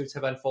lawsuits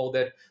have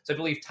unfolded. So I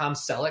believe Tom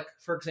Selleck,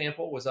 for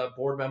example, was a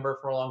board member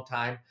for a long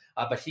time,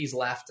 but he's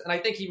left. And I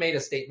think he made a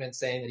statement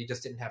saying that he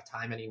just didn't have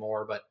time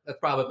anymore, but that's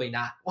probably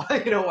not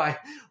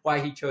why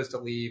he chose to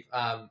leave.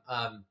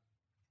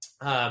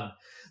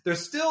 There's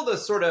still the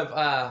sort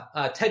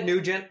of Ted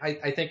Nugent,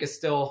 I think is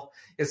still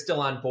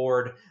on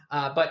board.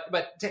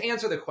 But to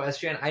answer the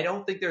question, I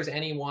don't think there's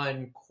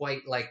anyone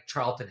quite like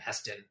Charlton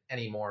Heston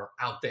anymore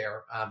out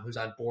there who's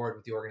on board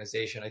with the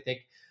organization. I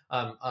think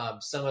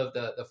some of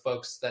the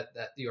folks that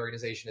the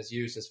organization has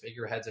used as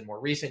figureheads in more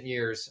recent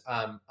years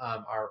are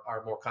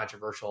more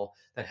controversial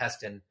than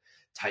Heston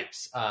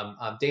types.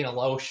 Dana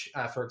Loesch,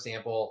 for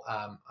example,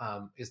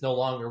 is no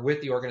longer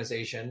with the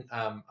organization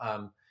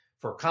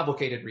for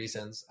complicated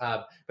reasons,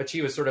 but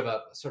she was sort of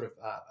a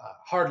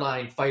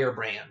hardline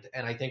firebrand,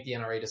 and I think the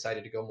NRA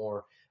decided to go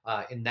more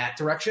in that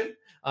direction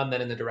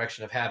than in the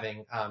direction of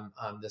having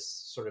this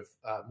sort of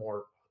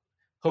more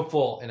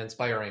hopeful and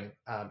inspiring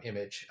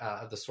image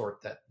of the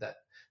sort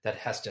that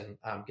Heston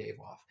gave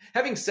off.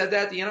 Having said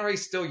that, the NRA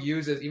still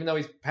uses, even though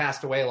he's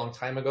passed away a long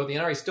time ago, the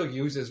NRA still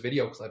uses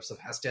video clips of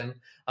Heston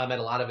at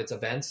a lot of its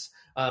events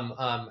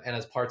and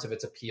as parts of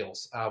its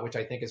appeals, which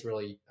I think is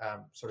really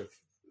sort of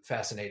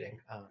fascinating.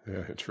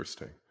 Yeah,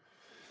 interesting.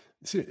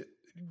 See,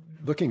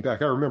 looking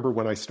back, I remember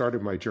when I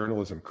started my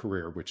journalism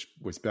career, which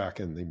was back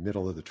in the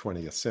middle of the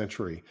 20th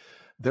century,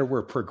 there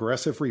were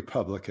progressive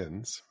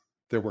Republicans,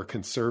 there were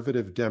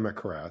conservative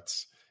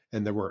Democrats,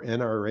 and there were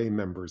NRA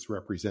members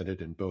represented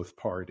in both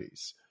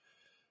parties.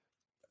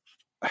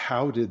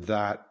 How did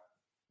that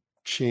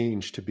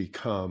change to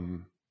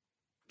become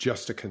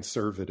just a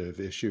conservative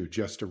issue,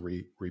 just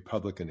a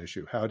Republican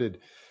issue? How did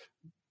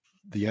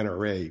the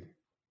NRA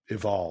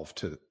evolve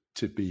to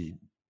be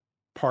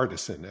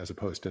partisan as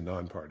opposed to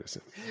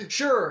nonpartisan?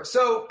 Sure.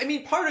 So,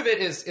 part of it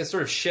is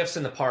sort of shifts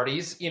in the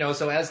parties,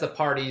 so as the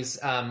parties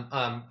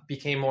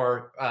became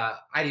more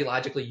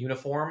ideologically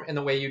uniform in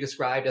the way you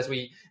described, as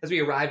we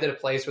arrived at a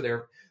place where there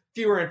are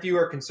fewer and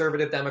fewer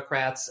conservative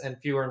Democrats and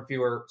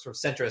fewer sort of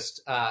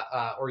centrist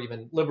or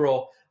even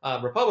liberal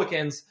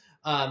Republicans,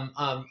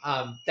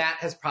 that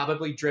has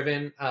probably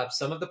driven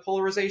some of the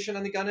polarization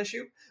on the gun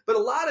issue. But a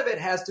lot of it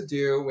has to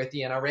do with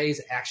the NRA's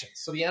actions.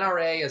 So the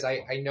NRA, as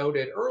I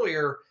noted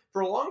earlier,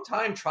 for a long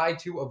time tried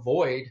to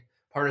avoid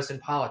partisan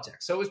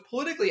politics. So it was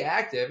politically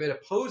active. It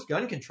opposed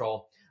gun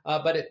control,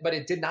 but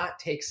it did not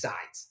take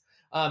sides.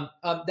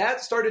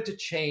 That started to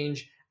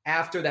change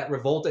after that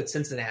revolt at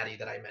Cincinnati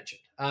that I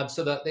mentioned.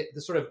 So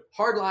the sort of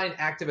hardline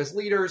activist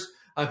leaders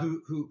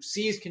who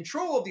seized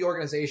control of the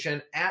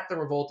organization at the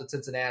revolt at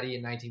Cincinnati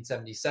in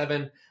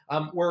 1977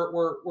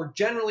 were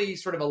generally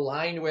sort of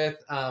aligned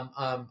with,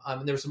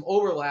 and there was some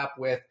overlap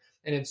with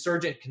an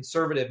insurgent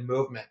conservative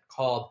movement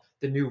called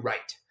the New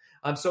Right.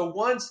 So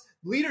once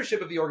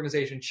leadership of the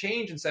organization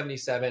changed in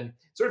 77,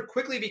 sort of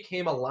quickly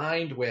became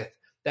aligned with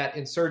that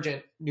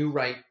insurgent new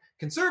right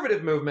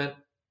conservative movement,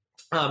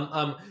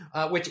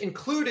 which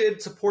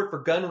included support for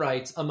gun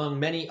rights among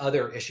many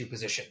other issue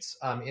positions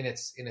in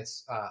its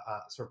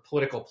sort of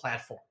political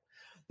platform.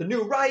 The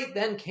new right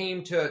then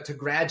came to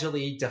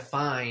gradually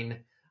define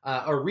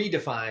or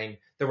redefine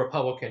the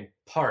Republican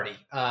Party,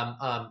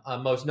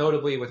 most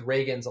notably with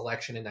Reagan's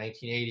election in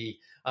 1980.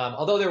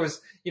 Although there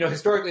was,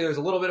 historically there was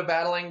a little bit of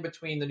battling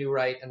between the new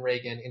right and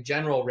Reagan. In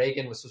general,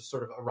 Reagan was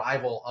sort of a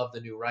rival of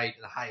the new right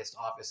in the highest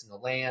office in the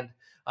land.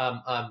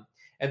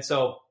 And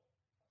so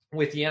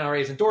with the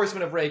NRA's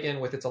endorsement of Reagan,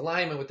 with its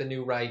alignment with the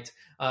new right,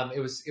 it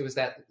was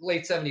that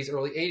late 70s,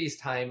 early 80s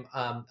time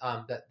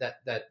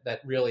that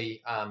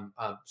really sort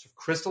of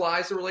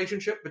crystallized the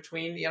relationship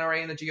between the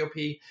NRA and the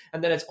GOP,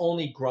 and then it's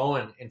only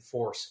grown in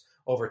force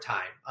over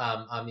time.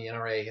 The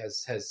NRA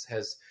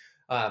has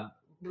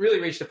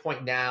really reached a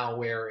point now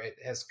where it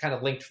has kind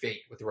of linked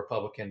fate with the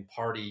Republican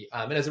Party,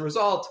 and as a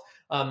result,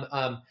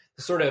 the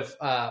sort of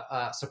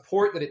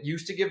support that it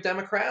used to give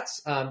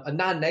Democrats, a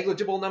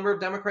non-negligible number of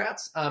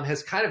Democrats,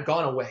 has kind of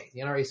gone away. The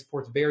NRA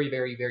supports very,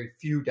 very, very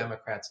few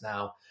Democrats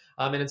now.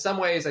 And in some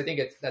ways, I think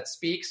that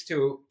speaks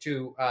to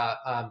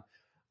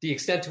the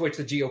extent to which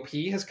the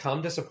GOP has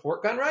come to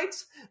support gun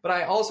rights. But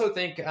I also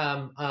think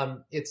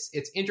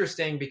it's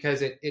interesting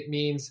because it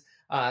means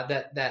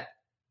that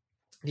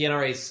the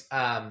NRA's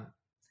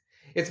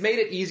it's made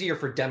it easier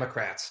for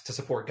Democrats to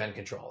support gun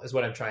control, is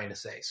what I'm trying to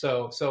say.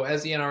 So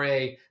as the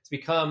NRA has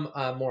become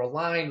more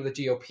aligned with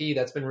the GOP,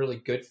 that's been really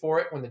good for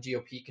it when the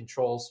GOP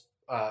controls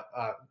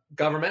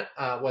government,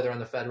 whether on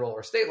the federal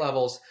or state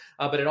levels.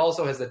 But it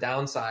also has the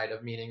downside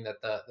of meaning that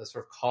the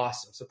sort of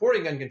costs of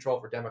supporting gun control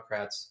for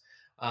Democrats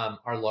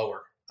are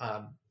lower.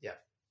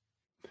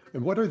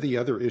 And what are the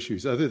other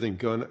issues other than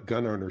gun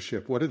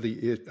ownership? What are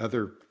the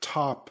other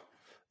top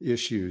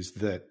issues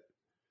that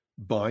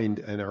bind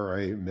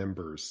NRA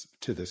members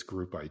to this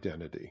group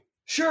identity?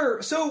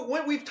 Sure. So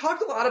when we've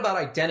talked a lot about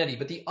identity,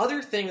 but the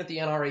other thing that the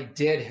NRA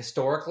did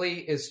historically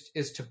is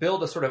to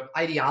build a sort of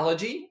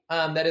ideology,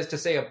 that is to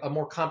say a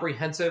more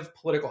comprehensive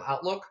political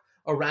outlook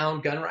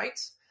around gun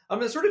rights.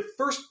 The sort of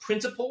first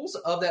principles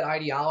of that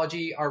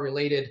ideology are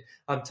related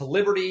to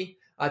liberty,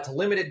 to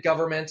limited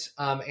government,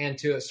 and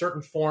to a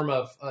certain form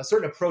of a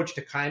certain approach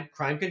to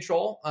crime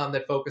control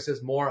that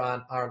focuses more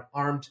on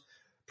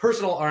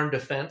personal armed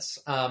defense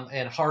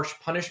and harsh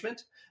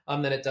punishment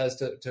than it does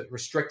to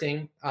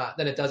restricting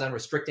on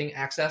restricting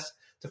access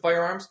to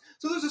firearms.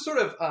 So those are sort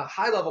of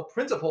high-level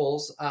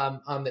principles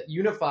that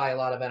unify a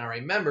lot of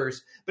NRA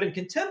members. But in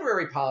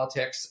contemporary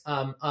politics,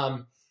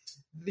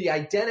 the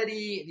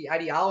identity, the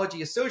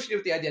ideology associated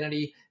with the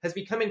identity has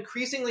become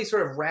increasingly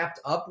sort of wrapped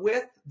up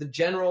with the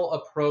general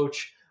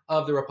approach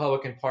of the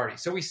Republican Party.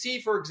 So we see,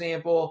 for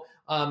example,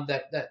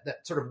 that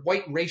sort of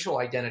white racial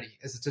identity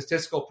as a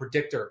statistical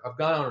predictor of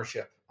gun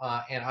ownership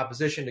and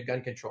opposition to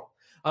gun control.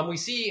 We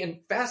see, and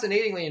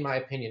fascinatingly, in my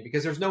opinion,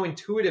 because there's no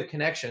intuitive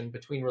connection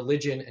between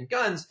religion and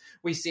guns,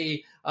 we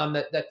see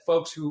that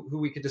folks who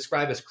we could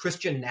describe as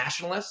Christian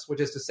nationalists, which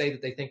is to say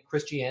that they think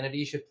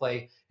Christianity should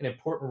play an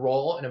important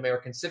role in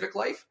American civic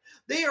life,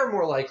 they are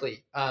more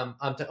likely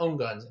to own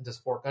guns and to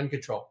support gun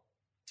control.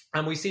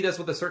 We see this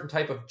with a certain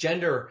type of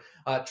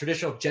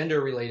traditional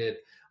gender-related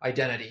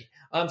identity.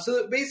 So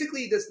that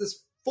basically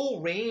this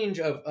full range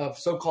of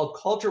so-called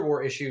culture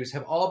war issues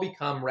have all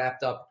become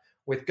wrapped up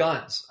with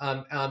guns.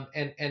 And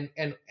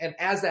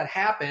as that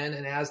happened,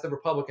 and as the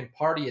Republican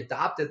Party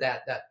adopted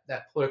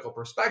that political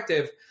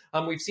perspective,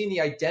 we've seen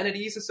the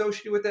identities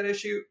associated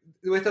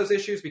with those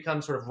issues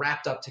become sort of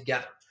wrapped up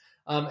together.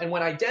 And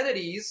when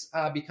identities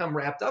become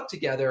wrapped up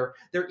together,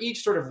 they're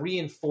each sort of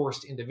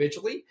reinforced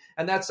individually.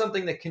 And that's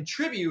something that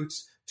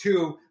contributes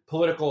to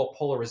political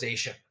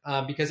polarization,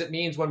 because it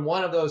means when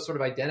one of those sort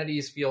of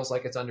identities feels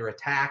like it's under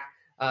attack,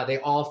 they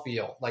all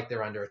feel like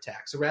they're under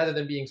attack. So rather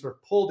than being sort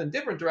of pulled in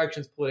different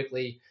directions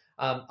politically,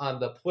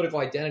 the political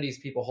identities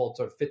people hold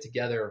sort of fit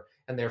together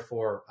and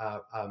therefore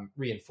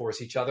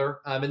reinforce each other.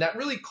 And that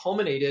really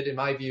culminated, in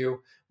my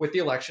view, with the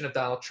election of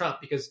Donald Trump,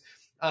 because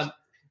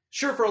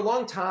sure, for a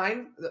long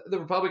time, the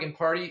Republican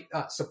Party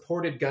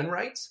supported gun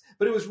rights,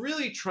 but it was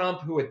really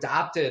Trump who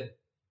adopted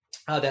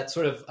that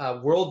sort of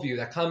worldview,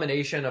 that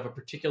combination of a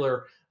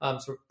particular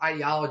sort of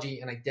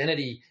ideology and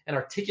identity, and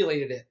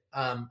articulated it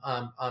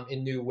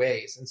in new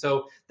ways. And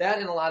so that,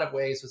 in a lot of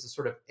ways, was the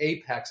sort of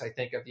apex, I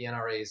think, of the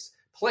NRA's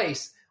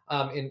place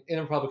in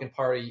the Republican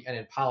Party and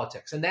in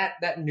politics. And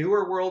that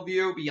newer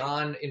worldview,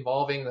 beyond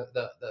involving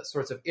the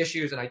sorts of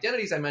issues and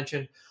identities I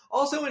mentioned,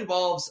 also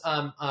involves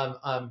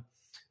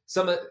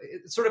some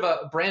sort of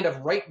a brand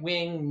of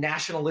right-wing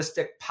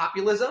nationalistic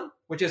populism,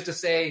 which is to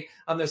say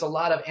there's a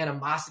lot of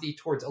animosity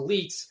towards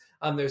elites.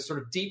 There's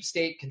sort of deep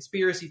state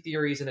conspiracy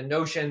theories and a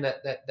notion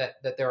that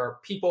there are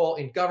people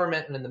in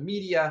government and in the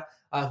media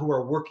who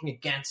are working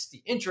against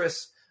the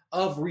interests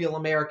of real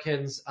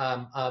Americans.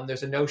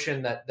 There's a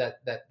notion that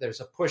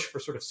there's a push for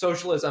sort of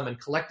socialism and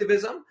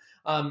collectivism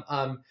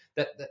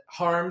that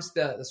harms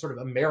the sort of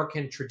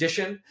American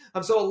tradition.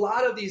 So a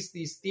lot of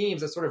these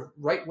themes, that sort of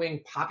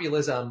right-wing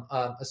populism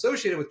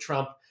associated with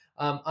Trump,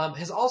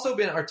 has also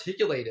been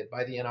articulated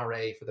by the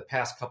NRA for the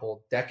past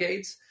couple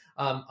decades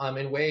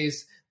in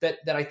ways that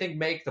I think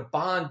make the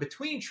bond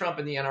between Trump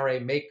and the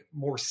NRA make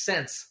more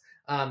sense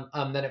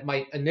than it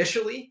might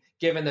initially,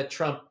 given that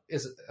Trump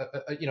is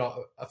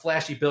a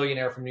flashy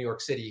billionaire from New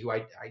York City who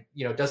I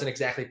doesn't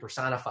exactly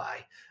personify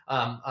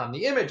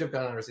the image of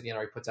gun owners that the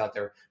NRA puts out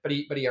there, but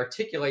he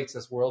articulates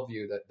this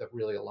worldview that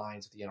really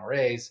aligns with the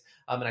NRA's,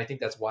 and I think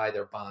that's why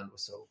their bond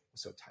was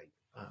so tight.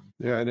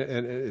 And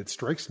it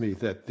strikes me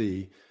that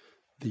the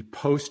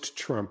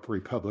post-Trump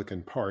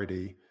Republican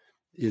Party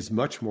is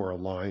much more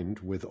aligned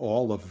with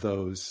all of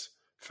those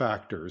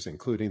factors,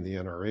 including the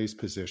NRA's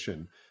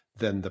position,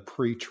 than the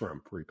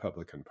pre-Trump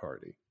Republican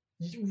Party.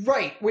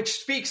 Right, which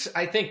speaks,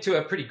 I think, to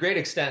a pretty great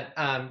extent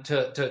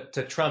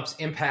to Trump's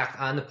impact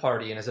on the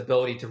party and his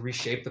ability to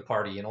reshape the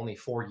party in only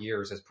 4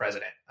 years as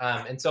president.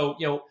 And so,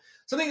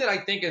 something that I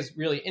think is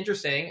really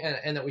interesting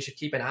and that we should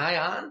keep an eye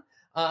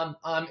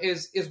on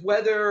is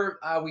whether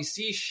we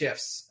see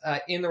shifts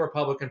in the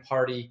Republican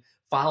Party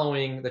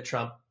following the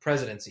Trump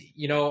presidency.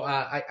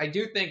 I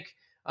do think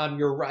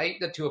you're right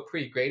that to a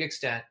pretty great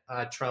extent,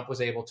 Trump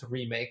was able to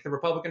remake the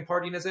Republican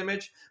Party in his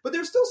image, but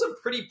there's still some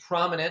pretty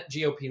prominent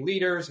GOP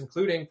leaders,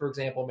 including, for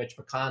example, Mitch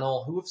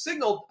McConnell, who have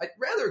signaled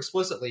rather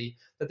explicitly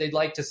that they'd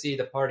like to see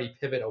the party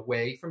pivot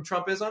away from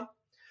Trumpism.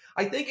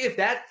 I think if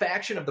that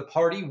faction of the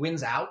party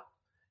wins out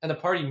and the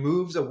party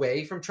moves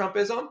away from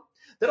Trumpism,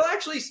 that'll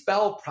actually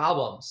spell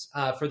problems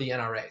for the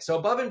NRA. So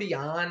above and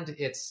beyond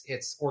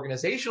its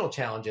organizational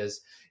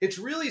challenges, it's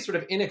really sort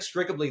of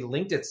inextricably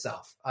linked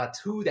itself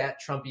to that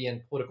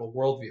Trumpian political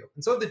worldview.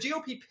 And so if the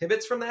GOP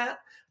pivots from that,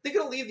 I think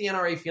it'll leave the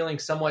NRA feeling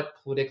somewhat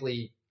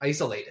politically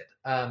isolated.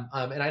 And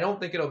I don't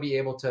think it'll be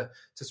able to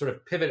sort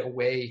of pivot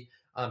away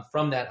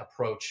from that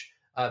approach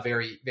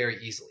very, very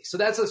easily. So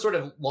that's a sort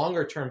of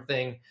longer term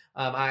thing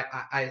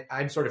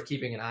I'm sort of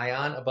keeping an eye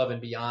on above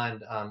and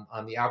beyond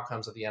on the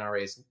outcomes of the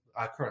NRA's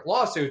current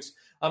lawsuits,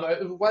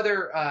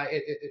 whether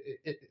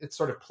its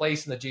sort of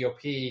place in the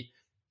GOP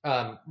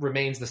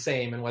remains the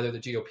same, and whether the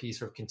GOP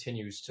sort of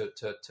continues to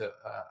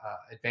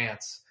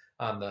advance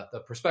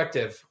the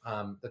perspective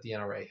that the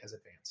NRA has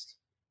advanced.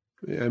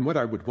 And what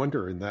I would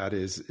wonder in that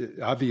is,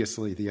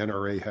 obviously, the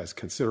NRA has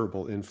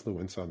considerable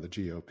influence on the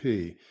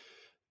GOP.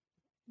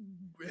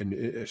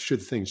 And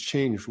should things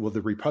change,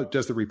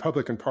 does the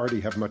Republican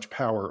Party have much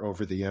power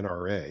over the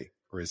NRA,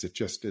 or is it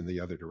just in the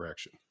other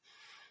direction?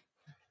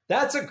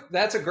 That's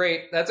a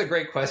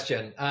great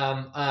question.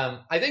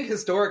 I think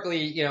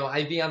historically,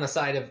 I'd be on the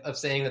side of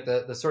saying that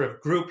the sort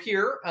of group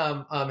here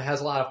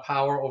has a lot of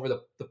power over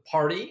the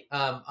party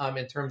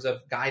in terms of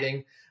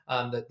guiding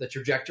the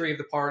trajectory of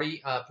the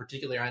party,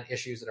 particularly on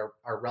issues that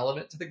are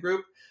relevant to the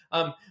group.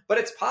 But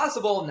it's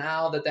possible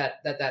now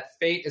that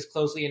fate is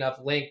closely enough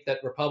linked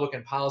that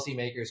Republican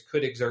policymakers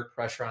could exert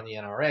pressure on the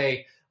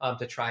NRA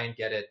to try and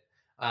get it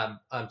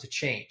to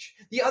change.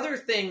 The other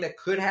thing that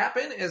could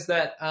happen is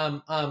that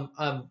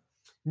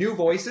new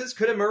voices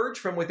could emerge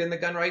from within the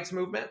gun rights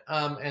movement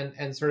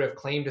and sort of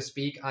claim to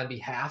speak on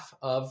behalf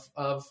of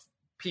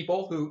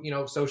people who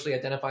socially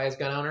identify as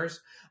gun owners.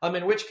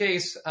 In which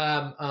case,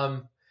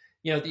 the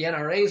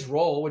NRA's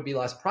role would be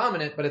less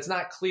prominent, but it's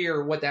not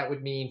clear what that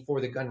would mean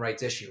for the gun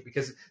rights issue,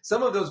 because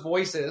some of those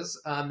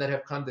voices that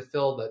have come to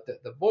fill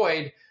the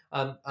void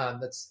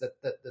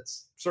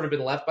that's sort of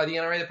been left by the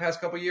NRA the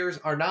past couple of years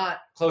are not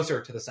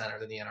closer to the center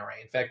than the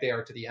NRA. In fact, they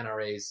are to the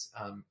NRA's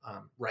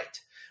right.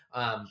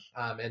 And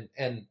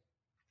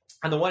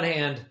on the one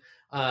hand,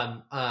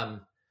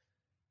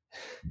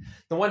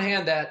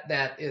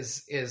 that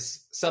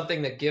is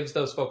something that gives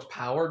those folks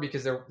power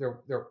because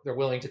they're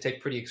willing to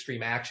take pretty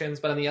extreme actions.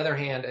 But on the other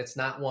hand, it's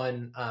not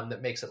one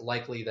that makes it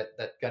likely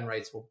that gun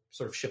rights will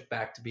sort of shift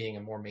back to being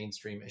a more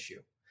mainstream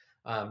issue.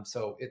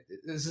 So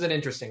this is an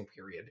interesting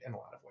period in a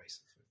lot of ways.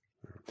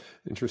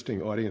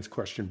 Interesting audience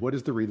question. What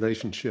is the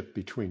relationship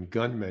between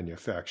gun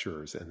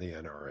manufacturers and the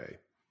NRA?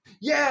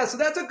 Yeah, so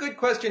that's a good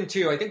question,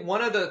 too. I think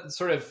one of the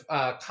sort of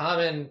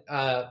common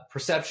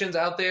perceptions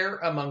out there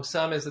among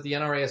some is that the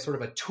NRA is sort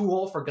of a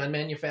tool for gun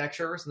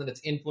manufacturers and that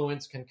its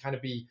influence can kind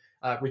of be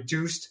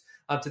reduced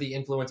to the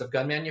influence of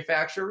gun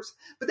manufacturers.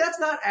 But that's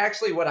not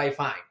actually what I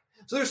find.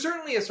 So there's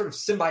certainly a sort of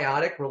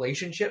symbiotic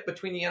relationship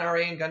between the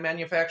NRA and gun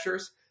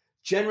manufacturers.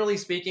 Generally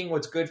speaking,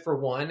 what's good for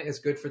one is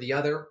good for the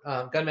other.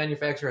 Gun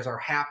manufacturers are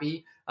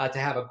happy to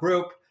have a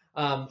group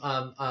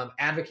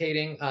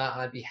advocating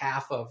on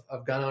behalf of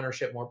gun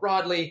ownership more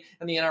broadly.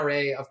 And the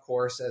NRA, of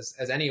course,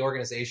 as any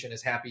organization,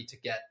 is happy to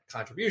get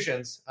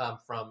contributions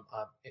from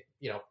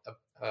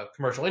a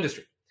commercial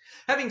industry.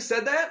 Having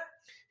said that,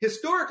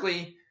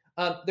 historically,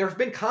 there have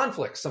been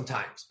conflicts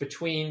sometimes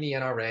between the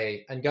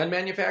NRA and gun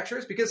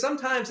manufacturers, because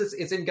sometimes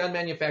it's in gun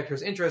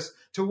manufacturers' interest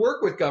to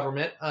work with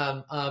government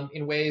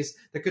in ways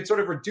that could sort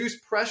of reduce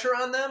pressure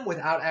on them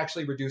without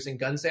actually reducing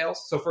gun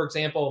sales. So, for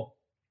example,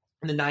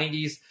 in the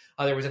 90s,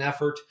 there was an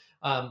effort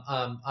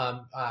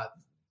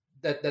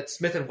that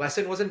Smith &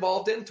 Wesson was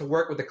involved in to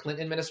work with the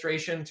Clinton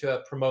administration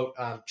to promote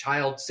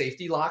child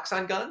safety locks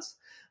on guns.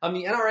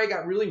 The NRA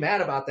got really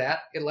mad about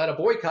that. It led a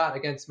boycott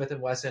against Smith &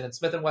 Wesson, and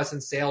Smith &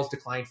 Wesson's sales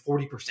declined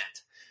 40%,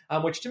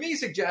 which to me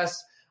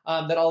suggests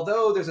that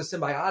although there's a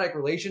symbiotic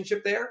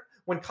relationship there,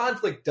 when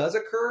conflict does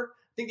occur,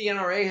 I think the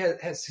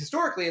NRA has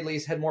historically at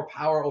least had more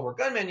power over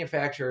gun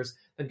manufacturers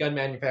than gun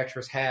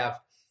manufacturers have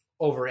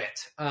over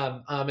it.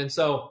 And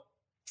so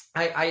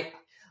I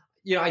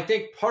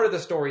think part of the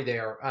story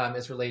there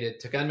is related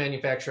to gun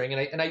manufacturing.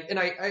 And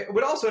I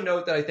would also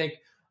note that I think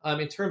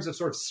in terms of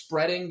sort of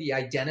spreading the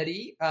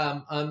identity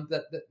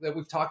that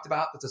we've talked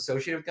about that's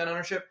associated with gun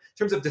ownership, in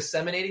terms of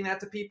disseminating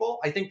that to people,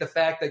 I think the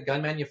fact that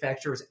gun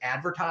manufacturers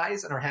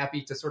advertise and are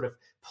happy to sort of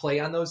play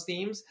on those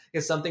themes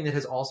is something that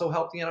has also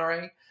helped the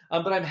NRA.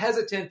 But I'm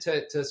hesitant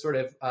to sort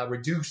of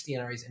reduce the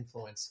NRA's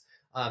influence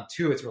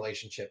to its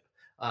relationship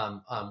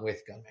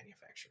with gun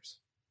manufacturers.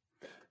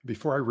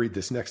 Before I read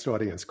this next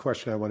audience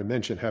question, I want to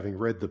mention, having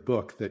read the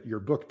book, that your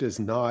book does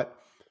not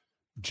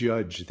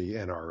judge the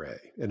NRA.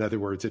 In other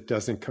words, it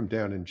doesn't come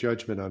down in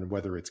judgment on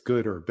whether it's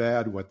good or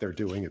bad what they're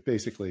doing. It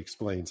basically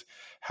explains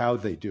how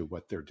they do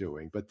what they're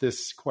doing. But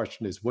this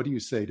question is, what do you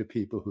say to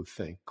people who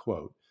think,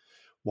 quote,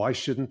 why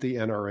shouldn't the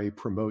NRA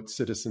promote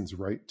citizens'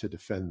 right to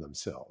defend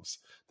themselves?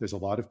 There's a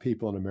lot of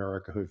people in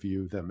America who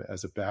view them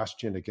as a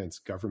bastion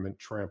against government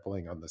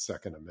trampling on the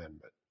Second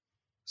Amendment.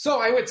 So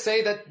I would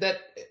say that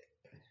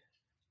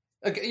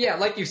yeah,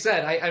 like you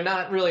said, I'm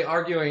not really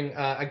arguing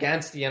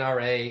against the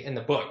NRA in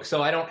the book.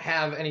 So I don't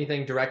have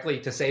anything directly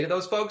to say to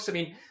those folks. I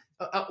mean,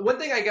 one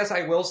thing I guess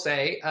I will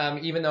say,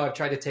 even though I've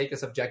tried to take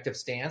this objective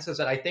stance, is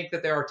that I think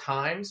that there are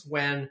times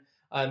when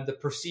the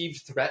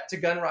perceived threat to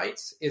gun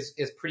rights is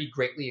pretty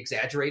greatly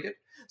exaggerated.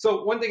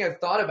 So one thing I've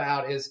thought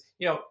about is,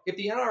 if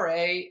the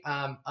NRA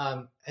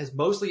has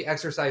mostly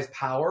exercised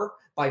power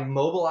by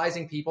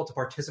mobilizing people to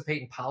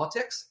participate in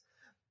politics,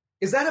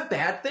 is that a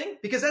bad thing?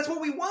 Because that's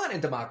what we want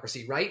in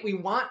democracy, right? We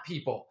want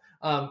people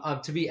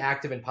to be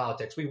active in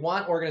politics. We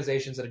want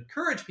organizations that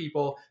encourage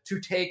people to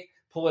take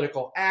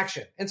political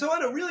action. And so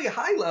at a really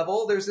high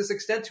level, there's this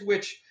extent to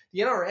which the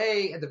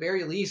NRA, at the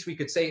very least, we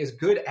could say is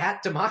good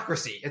at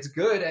democracy. It's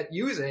good at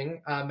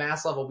using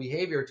mass level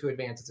behavior to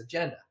advance its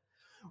agenda.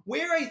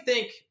 Where I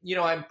think,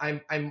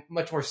 I'm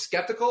much more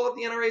skeptical of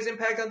the NRA's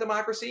impact on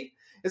democracy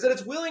is that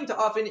it's willing to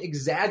often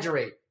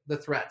exaggerate the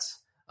threats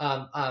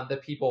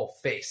that people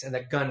face and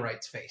that gun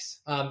rights face.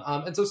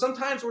 And so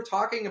sometimes we're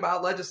talking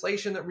about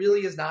legislation that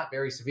really is not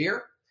very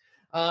severe.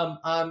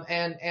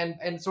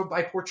 And so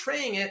by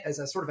portraying it as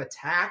a sort of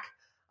attack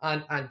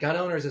on gun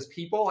owners as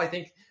people, I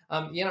think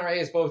the NRA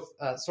is both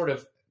sort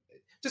of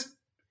just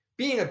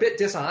being a bit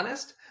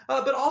dishonest,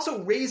 but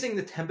also raising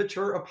the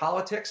temperature of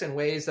politics in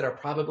ways that are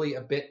probably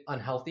a bit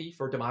unhealthy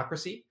for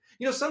democracy.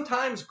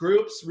 Sometimes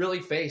groups really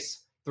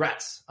face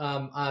threats.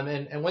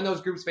 And when those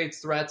groups face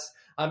threats,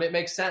 it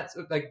makes sense,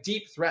 like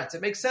deep threats.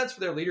 It makes sense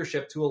for their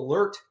leadership to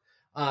alert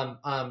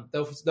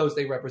those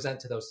they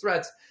represent to those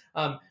threats.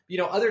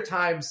 Other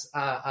times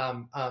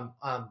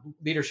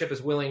leadership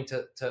is willing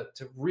to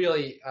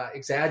really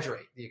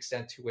exaggerate the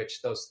extent to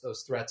which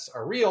those threats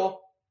are real.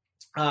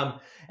 And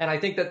I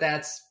think that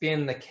that's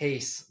been the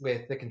case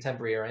with the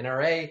contemporary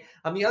NRA.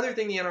 The other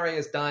thing the NRA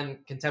has done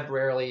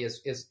contemporarily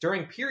is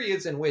during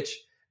periods in which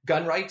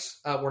gun rights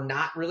were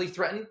not really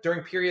threatened,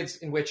 during periods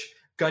in which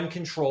gun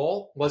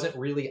control wasn't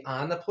really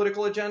on the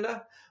political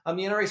agenda, the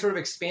NRA sort of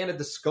expanded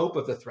the scope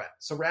of the threat.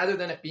 So rather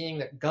than it being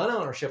that gun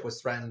ownership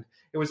was threatened,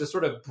 it was a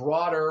sort of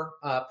broader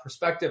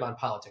perspective on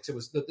politics. It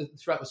was the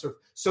threat was sort of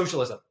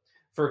socialism,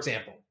 for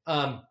example.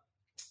 And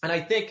I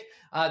think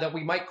that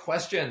we might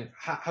question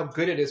how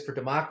good it is for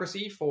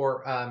democracy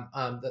for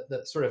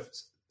the sort of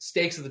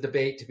stakes of the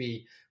debate to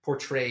be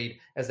portrayed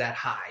as that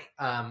high.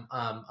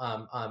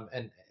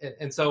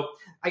 And so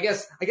I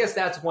guess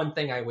that's one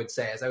thing I would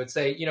say. Is I would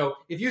say,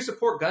 if you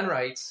support gun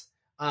rights,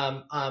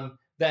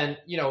 then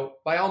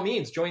by all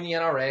means join the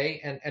NRA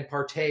and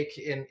partake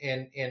in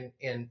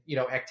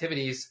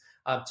activities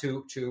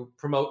to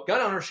promote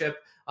gun ownership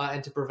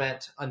and to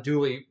prevent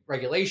unduly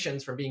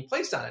regulations from being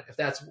placed on it, if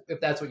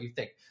that's what you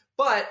think.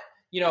 But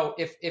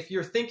if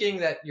you're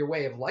thinking that your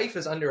way of life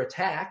is under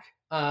attack,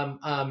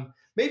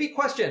 maybe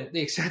question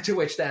the extent to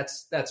which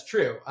that's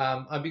true.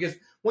 Because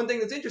one thing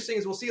that's interesting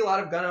is we'll see a lot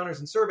of gun owners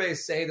in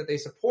surveys say that they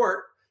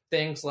support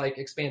things like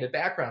expanded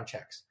background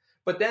checks.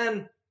 But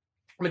then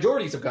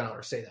majorities of gun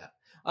owners say that.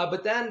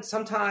 But then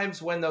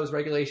sometimes when those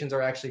regulations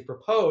are actually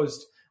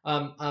proposed,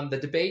 the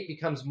debate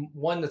becomes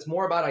one that's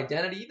more about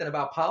identity than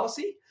about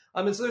policy.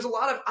 And so there's a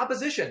lot of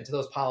opposition to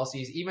those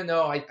policies, even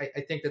though I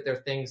think that they're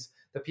things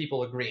that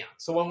people agree on.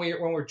 So when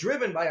we're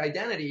driven by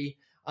identity,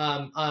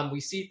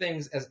 we see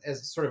things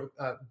as sort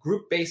of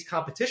group-based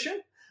competition,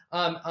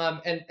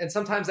 and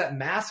sometimes that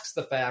masks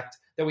the fact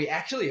that we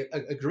actually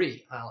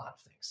agree on a lot of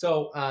things.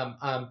 So,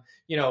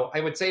 I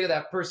would say to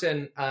that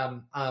person,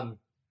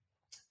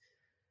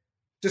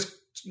 just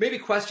maybe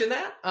question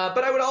that.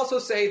 But I would also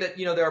say that,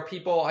 there are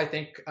people, I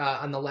think,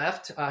 on the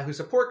left who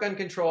support gun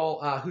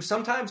control, who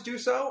sometimes do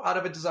so out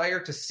of a desire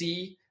to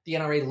see the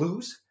NRA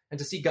lose and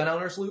to see gun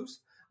owners lose.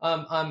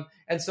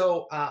 And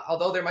so,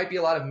 although there might be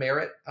a lot of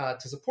merit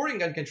to supporting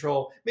gun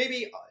control,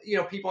 maybe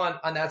people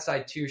on that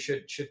side too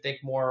should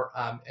think more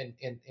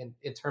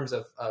in terms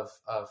of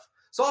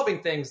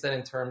solving things than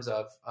in terms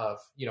of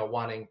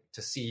wanting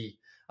to see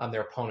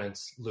their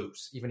opponents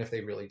lose, even if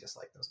they really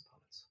dislike those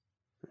opponents.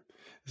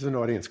 This is an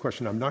audience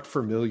question. I'm not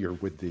familiar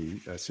with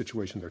the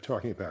situation they're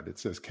talking about. It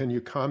says, can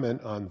you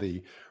comment on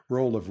the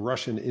role of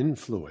Russian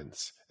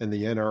influence in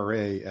the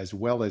NRA as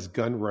well as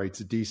gun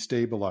rights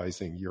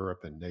destabilizing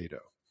Europe and NATO?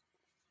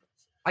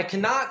 I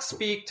cannot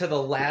speak to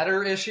the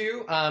latter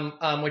issue,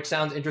 which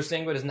sounds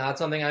interesting, but is not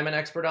something I'm an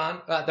expert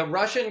on. The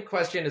Russian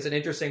question is an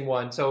interesting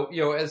one. So,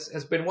 as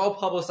has been well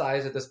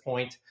publicized at this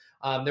point,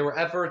 there were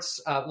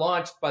efforts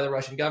launched by the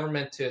Russian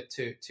government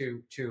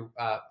to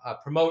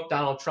promote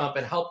Donald Trump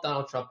and help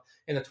Donald Trump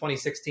in the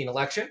 2016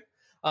 election.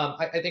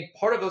 I think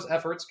part of those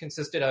efforts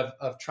consisted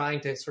of trying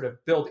to sort of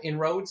build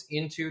inroads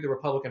into the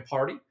Republican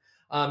Party.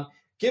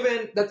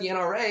 Given that the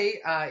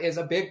NRA is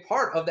a big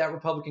part of that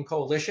Republican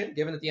coalition,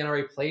 given that the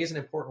NRA plays an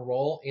important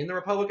role in the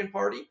Republican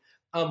Party,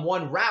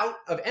 one route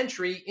of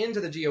entry into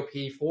the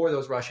GOP for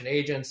those Russian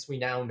agents, we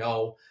now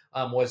know,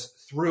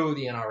 was through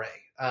the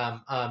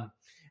NRA.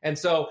 And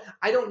so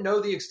I don't know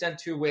the extent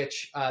to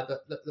which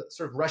the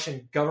sort of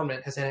Russian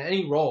government has had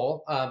any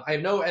role. I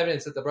have no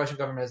evidence that the Russian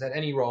government has had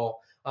any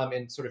role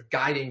in sort of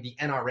guiding the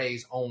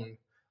NRA's own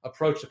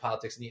approach to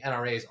politics and the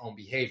NRA's own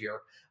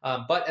behavior.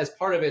 But as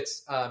part of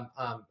its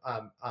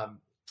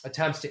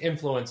attempts to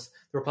influence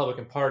the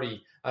Republican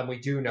Party, we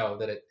do know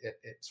that it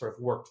sort of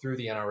worked through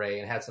the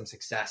NRA and had some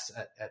success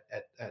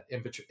at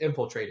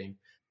infiltrating.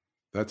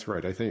 That's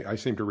right. I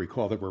seem to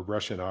recall there were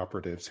Russian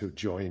operatives who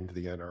joined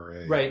the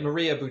NRA. Right.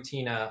 Maria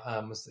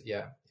Butina was,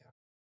 yeah.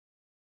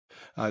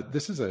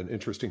 This is an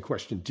interesting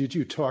question. Did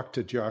you talk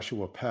to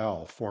Joshua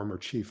Powell, former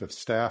chief of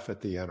staff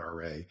at the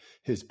NRA?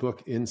 His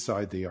book,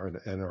 Inside the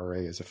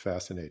NRA, is a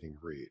fascinating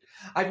read.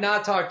 I've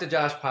not talked to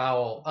Josh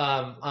Powell.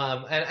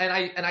 And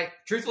I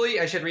truthfully,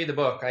 I should read the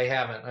book. I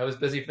haven't. I was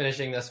busy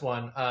finishing this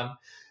one.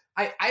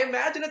 I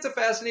imagine it's a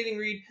fascinating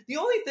read. The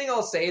only thing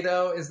I'll say,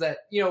 though, is that,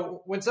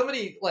 when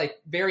somebody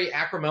very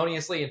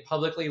acrimoniously and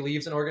publicly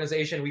leaves an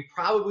organization, we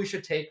probably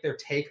should take their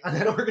take on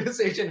that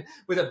organization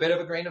with a bit of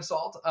a grain of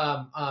salt.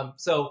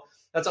 So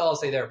that's all I'll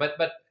say there.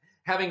 But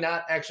having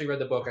not actually read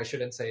the book, I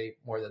shouldn't say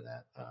more than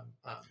that.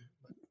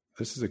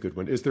 This is a good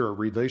one. Is there a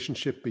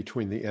relationship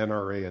between the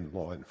NRA and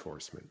law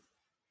enforcement?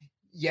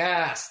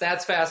 Yes,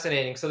 that's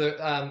fascinating. So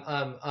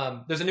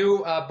there's a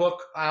new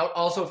book out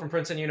also from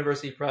Princeton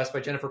University Press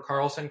by Jennifer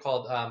Carlson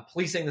called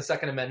Policing the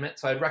Second Amendment.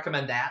 So I'd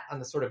recommend that on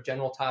the sort of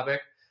general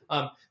topic.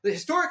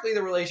 Historically,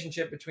 the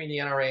relationship between the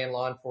NRA and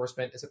law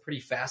enforcement is a pretty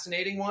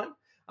fascinating one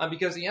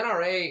because the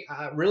NRA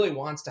really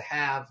wants to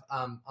have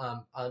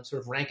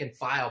sort of rank and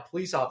file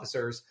police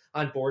officers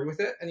on board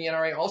with it. And the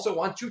NRA also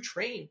wants to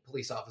train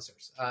police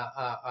officers,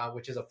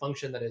 which is a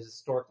function that is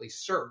historically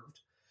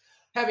served.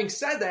 Having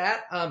said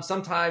that,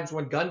 sometimes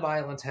when gun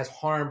violence has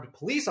harmed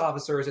police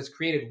officers, it's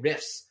created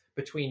rifts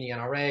between the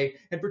NRA,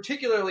 and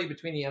particularly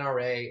between the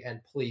NRA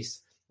and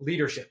police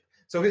leadership.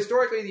 So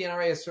historically, the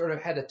NRA has sort of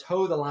had to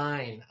toe the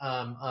line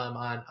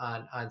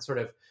on sort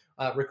of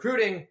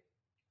recruiting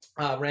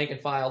rank and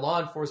file law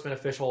enforcement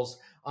officials,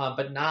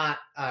 but not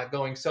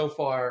going so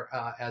far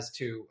as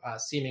to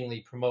seemingly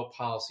promote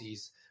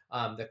policies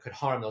that could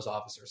harm those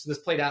officers. So this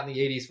played out in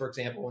the 80s, for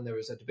example, when there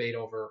was a debate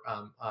over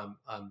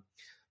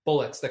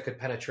bullets that could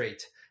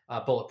penetrate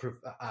bulletproof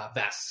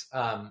vests.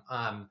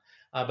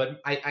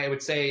 But I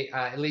would say,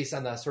 at least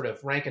on the sort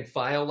of rank and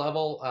file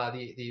level,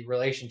 the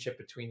relationship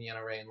between the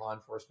NRA and law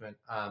enforcement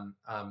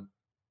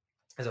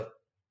is a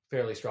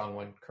fairly strong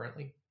one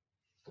currently.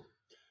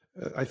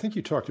 I think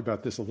you talked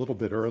about this a little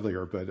bit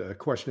earlier, but a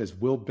question is,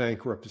 will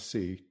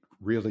bankruptcy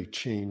really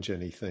change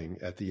anything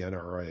at the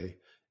NRA?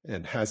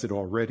 And has it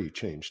already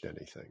changed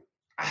anything?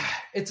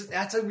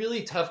 That's a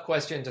really tough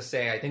question to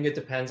say. I think it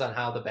depends on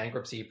how the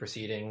bankruptcy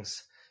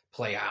proceedings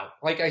play out.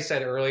 Like I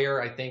said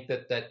earlier, I think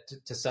that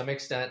to some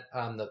extent,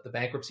 the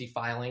bankruptcy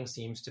filing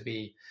seems to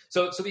be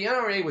so the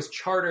NRA was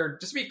chartered.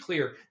 Just to be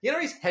clear, the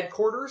NRA's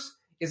headquarters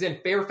is in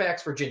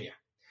Fairfax, Virginia,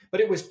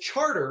 but it was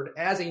chartered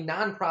as a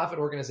nonprofit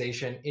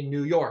organization in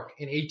New York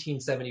in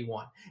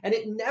 1871, and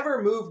it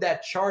never moved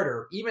that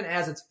charter, even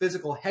as its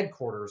physical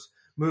headquarters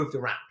moved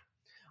around.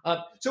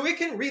 So it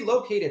can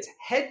relocate its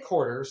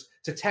headquarters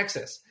to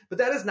Texas, but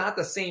that is not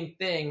the same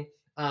thing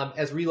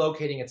as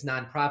relocating its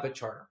nonprofit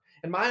charter.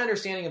 And my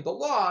understanding of the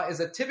law is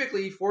that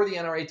typically for the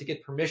NRA to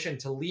get permission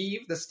to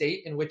leave the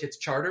state in which it's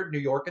chartered, New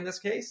York in this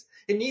case,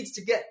 it needs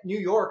to get New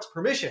York's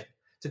permission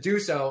to do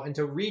so and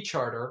to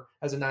recharter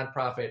as a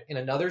nonprofit in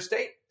another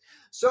state.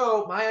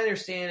 So my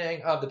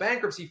understanding of the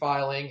bankruptcy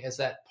filing is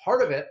that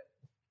part of it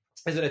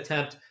is an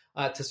attempt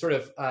to sort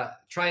of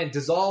try and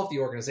dissolve the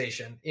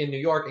organization in New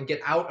York and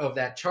get out of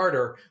that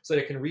charter so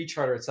that it can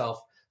recharter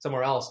itself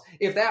somewhere else.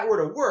 If that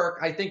were to work,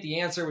 I think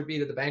the answer would be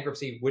that the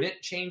bankruptcy wouldn't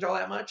change all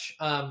that much.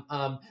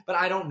 But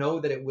I don't know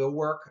that it will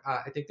work.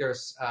 I think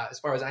there's, as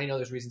far as I know,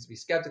 there's reasons to be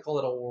skeptical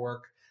that it will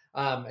work.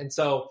 And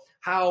so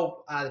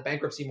how the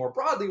bankruptcy more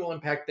broadly will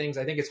impact things,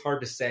 I think it's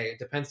hard to say. It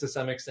depends to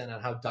some extent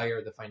on how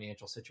dire the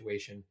financial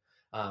situation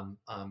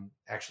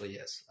actually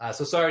is.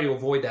 So sorry to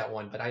avoid that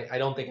one, but I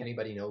don't think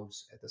anybody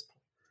knows at this point.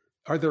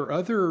 Are there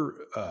other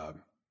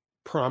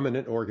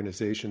prominent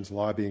organizations,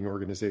 lobbying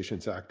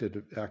organizations,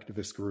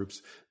 activist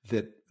groups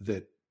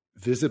that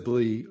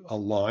visibly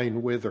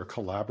align with or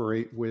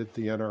collaborate with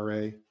the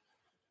NRA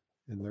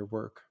in their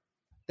work?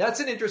 That's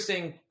an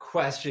interesting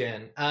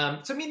question. So,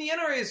 I mean, the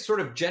NRA is sort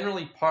of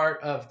generally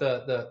part of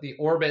the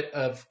orbit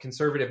of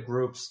conservative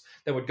groups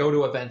that would go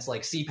to events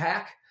like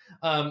CPAC.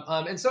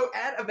 And so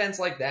at events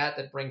like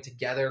that bring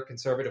together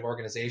conservative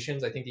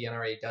organizations, I think the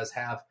NRA does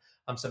have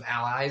some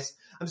allies.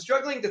 I'm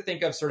struggling to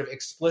think of sort of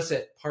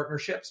explicit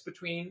partnerships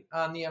between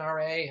the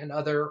NRA and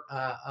other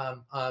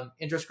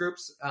interest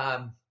groups.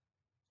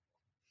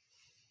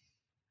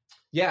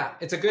 Yeah,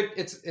 it's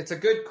a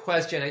good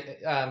question,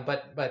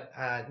 but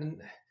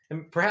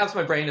and perhaps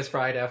my brain is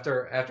fried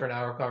after an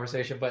hour of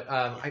conversation. But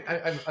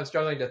I'm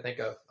struggling to think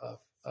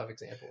of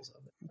examples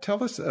of it.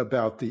 Tell us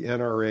about the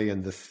NRA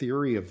and the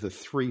theory of the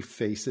three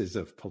faces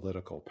of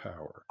political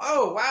power.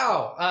 Oh,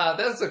 wow.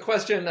 That's a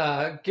question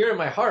dear to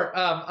my heart.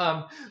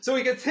 So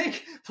we could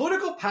think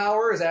political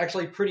power is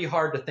actually pretty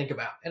hard to think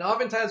about. And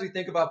oftentimes we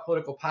think about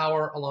political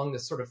power along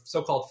this sort of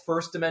so-called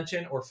first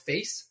dimension or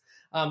face,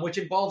 which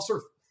involves sort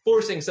of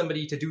forcing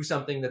somebody to do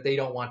something that they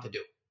don't want to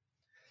do.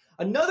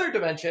 Another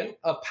dimension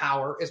of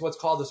power is what's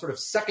called the sort of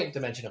second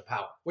dimension of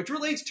power, which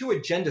relates to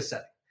agenda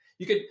setting.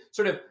 You could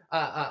sort of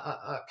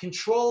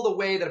control the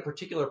way that a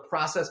particular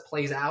process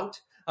plays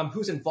out,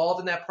 who's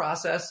involved in that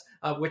process,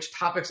 which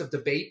topics of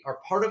debate are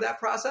part of that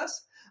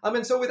process.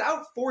 And so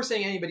without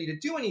forcing anybody to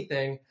do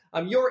anything,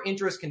 your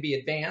interest can be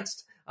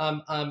advanced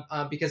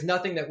because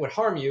nothing that would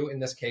harm you, in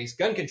this case,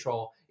 gun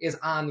control, is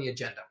on the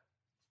agenda.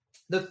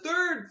 The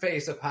third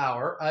phase of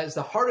power is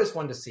the hardest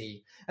one to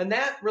see, and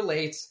that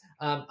relates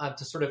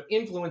to sort of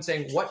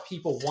influencing what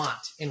people want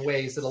in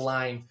ways that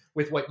align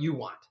with what you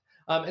want.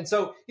 And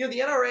so, the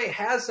NRA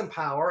has some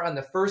power on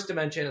the first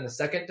dimension and the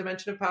second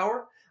dimension of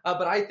power,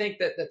 but I think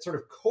that sort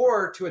of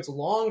core to its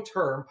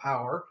long-term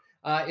power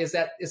is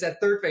that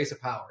third phase of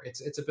power.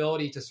 Its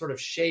ability to sort of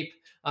shape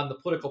the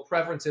political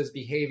preferences,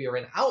 behavior,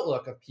 and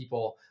outlook of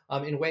people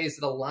in ways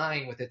that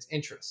align with its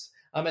interests.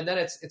 And then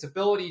its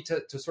ability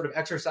to sort of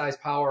exercise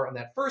power on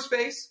that first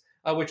phase,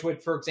 which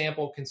would, for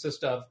example,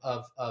 consist of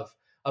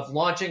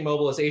launching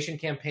mobilization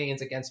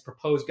campaigns against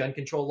proposed gun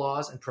control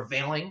laws and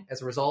prevailing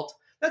as a result.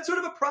 That's sort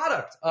of a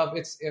product of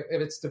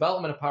its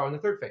development of power in the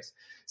third phase.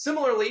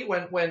 Similarly,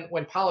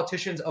 when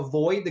politicians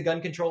avoid the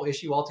gun control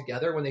issue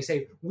altogether, when they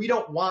say we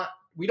don't want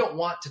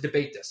to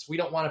debate this, we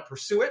don't want to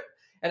pursue it,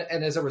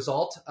 and as a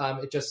result,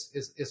 it just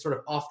is sort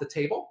of off the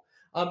table.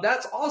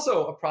 That's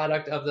also a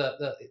product of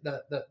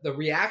the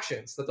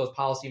reactions that those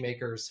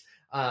policymakers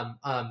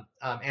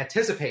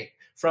anticipate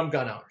from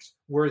gun owners,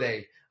 were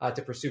they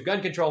to pursue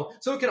gun control.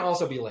 So it can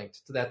also be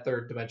linked to that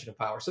third dimension of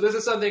power. So this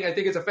is something I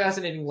think is a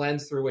fascinating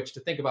lens through which to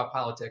think about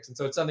politics. And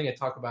so it's something I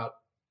talk about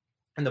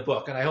in the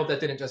book. And I hope that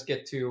didn't just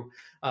get too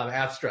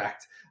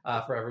abstract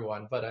for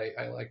everyone, but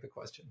I like the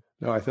question.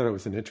 No, I thought it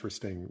was an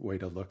interesting way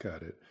to look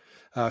at it.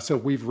 So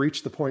we've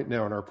reached the point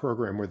now in our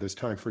program where there's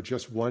time for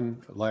just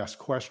one last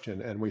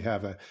question. And we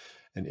have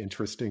an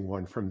interesting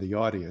one from the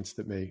audience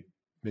that may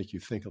make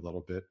you think a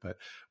little bit, but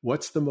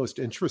what's the most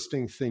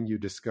interesting thing you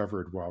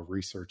discovered while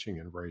researching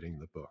and writing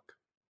the book?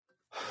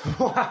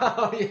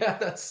 Wow, yeah,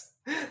 that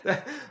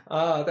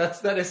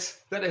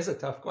is a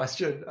tough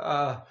question.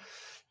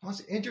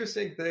 Most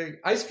interesting thing.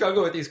 I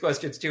struggle with these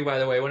questions too, by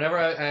the way. Whenever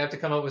I have to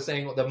come up with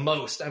saying the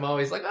most, I'm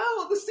always like, oh,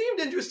 well, this seemed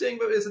interesting,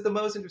 but is it the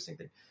most interesting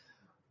thing?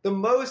 The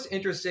most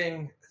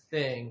interesting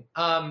thing.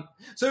 So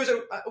there's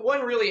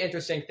one really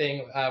interesting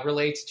thing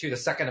relates to the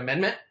Second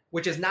Amendment,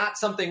 which is not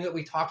something that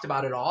we talked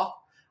about at all.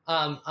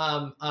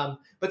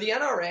 But the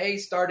NRA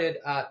started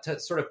to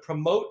sort of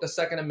promote the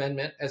Second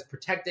Amendment as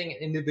protecting an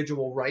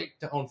individual right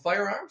to own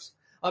firearms,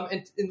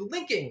 and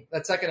linking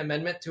that Second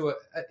Amendment to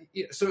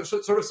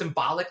sort of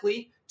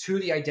symbolically to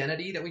the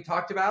identity that we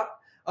talked about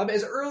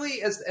as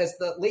early as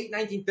the late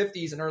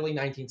 1950s and early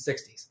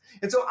 1960s.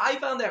 And so I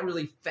found that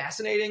really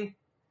fascinating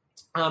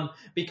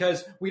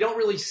because we don't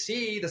really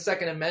see the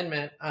Second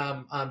Amendment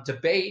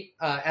debate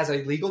as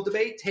a legal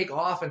debate take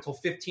off until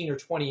 15 or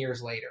 20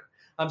 years later.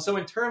 So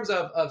in terms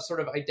of sort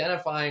of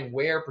identifying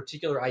where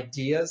particular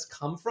ideas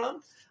come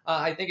from,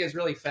 I think is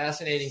really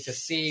fascinating to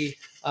see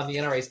the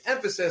NRA's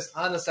emphasis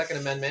on the Second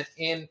Amendment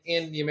in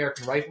the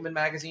American Rifleman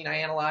magazine I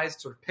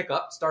analyzed, sort of pick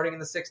up starting in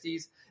the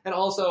 60s. And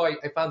also I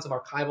found some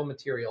archival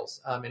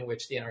materials in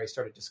which the NRA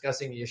started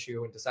discussing the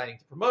issue and deciding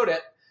to promote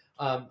it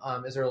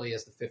as early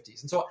as the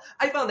 50s. And so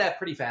I found that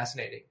pretty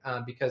fascinating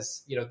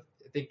because, I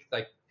think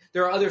like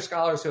there are other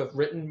scholars who have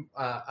written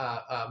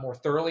more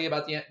thoroughly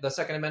about the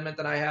Second Amendment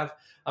than I have.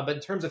 But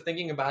in terms of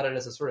thinking about it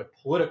as a sort of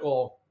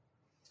political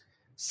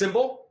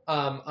symbol.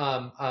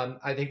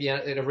 I think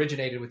it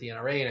originated with the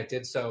NRA, and it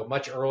did so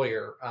much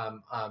earlier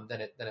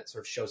than it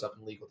sort of shows up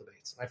in legal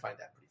debates. And I find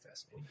that pretty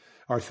fascinating.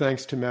 Our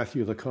thanks to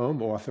Matthew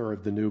Lacombe, author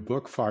of the new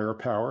book,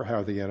 Firepower: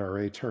 How the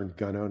NRA Turned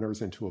Gun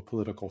Owners into a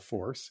Political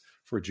Force,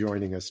 for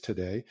joining us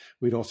today.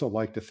 We'd also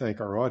like to thank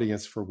our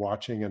audience for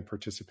watching and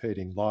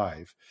participating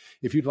live.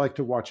 If you'd like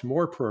to watch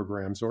more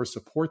programs or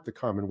support the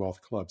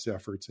Commonwealth Club's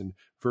efforts in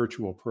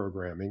virtual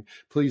programming,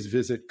 please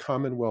visit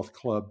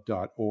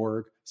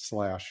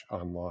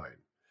commonwealthclub.org/online.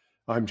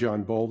 I'm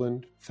John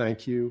Boland.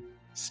 Thank you.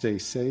 Stay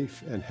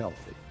safe and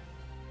healthy.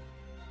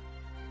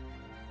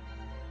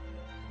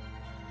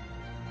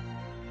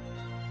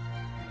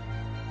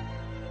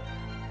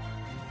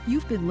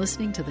 You've been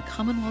listening to the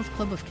Commonwealth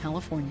Club of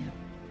California.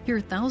 Hear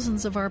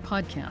thousands of our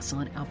podcasts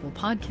on Apple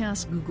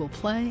Podcasts, Google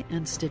Play,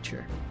 and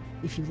Stitcher.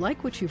 If you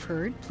like what you've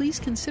heard, please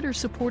consider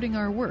supporting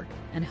our work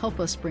and help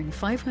us bring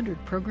 500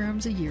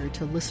 programs a year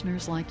to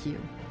listeners like you.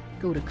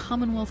 Go to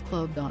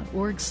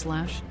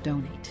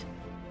commonwealthclub.org/donate.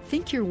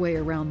 Think your way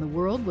around the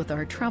world with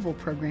our travel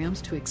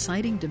programs to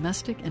exciting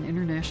domestic and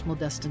international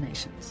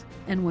destinations.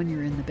 And when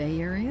you're in the Bay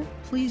Area,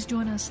 please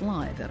join us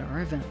live at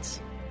our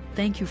events.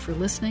 Thank you for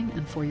listening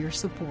and for your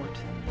support.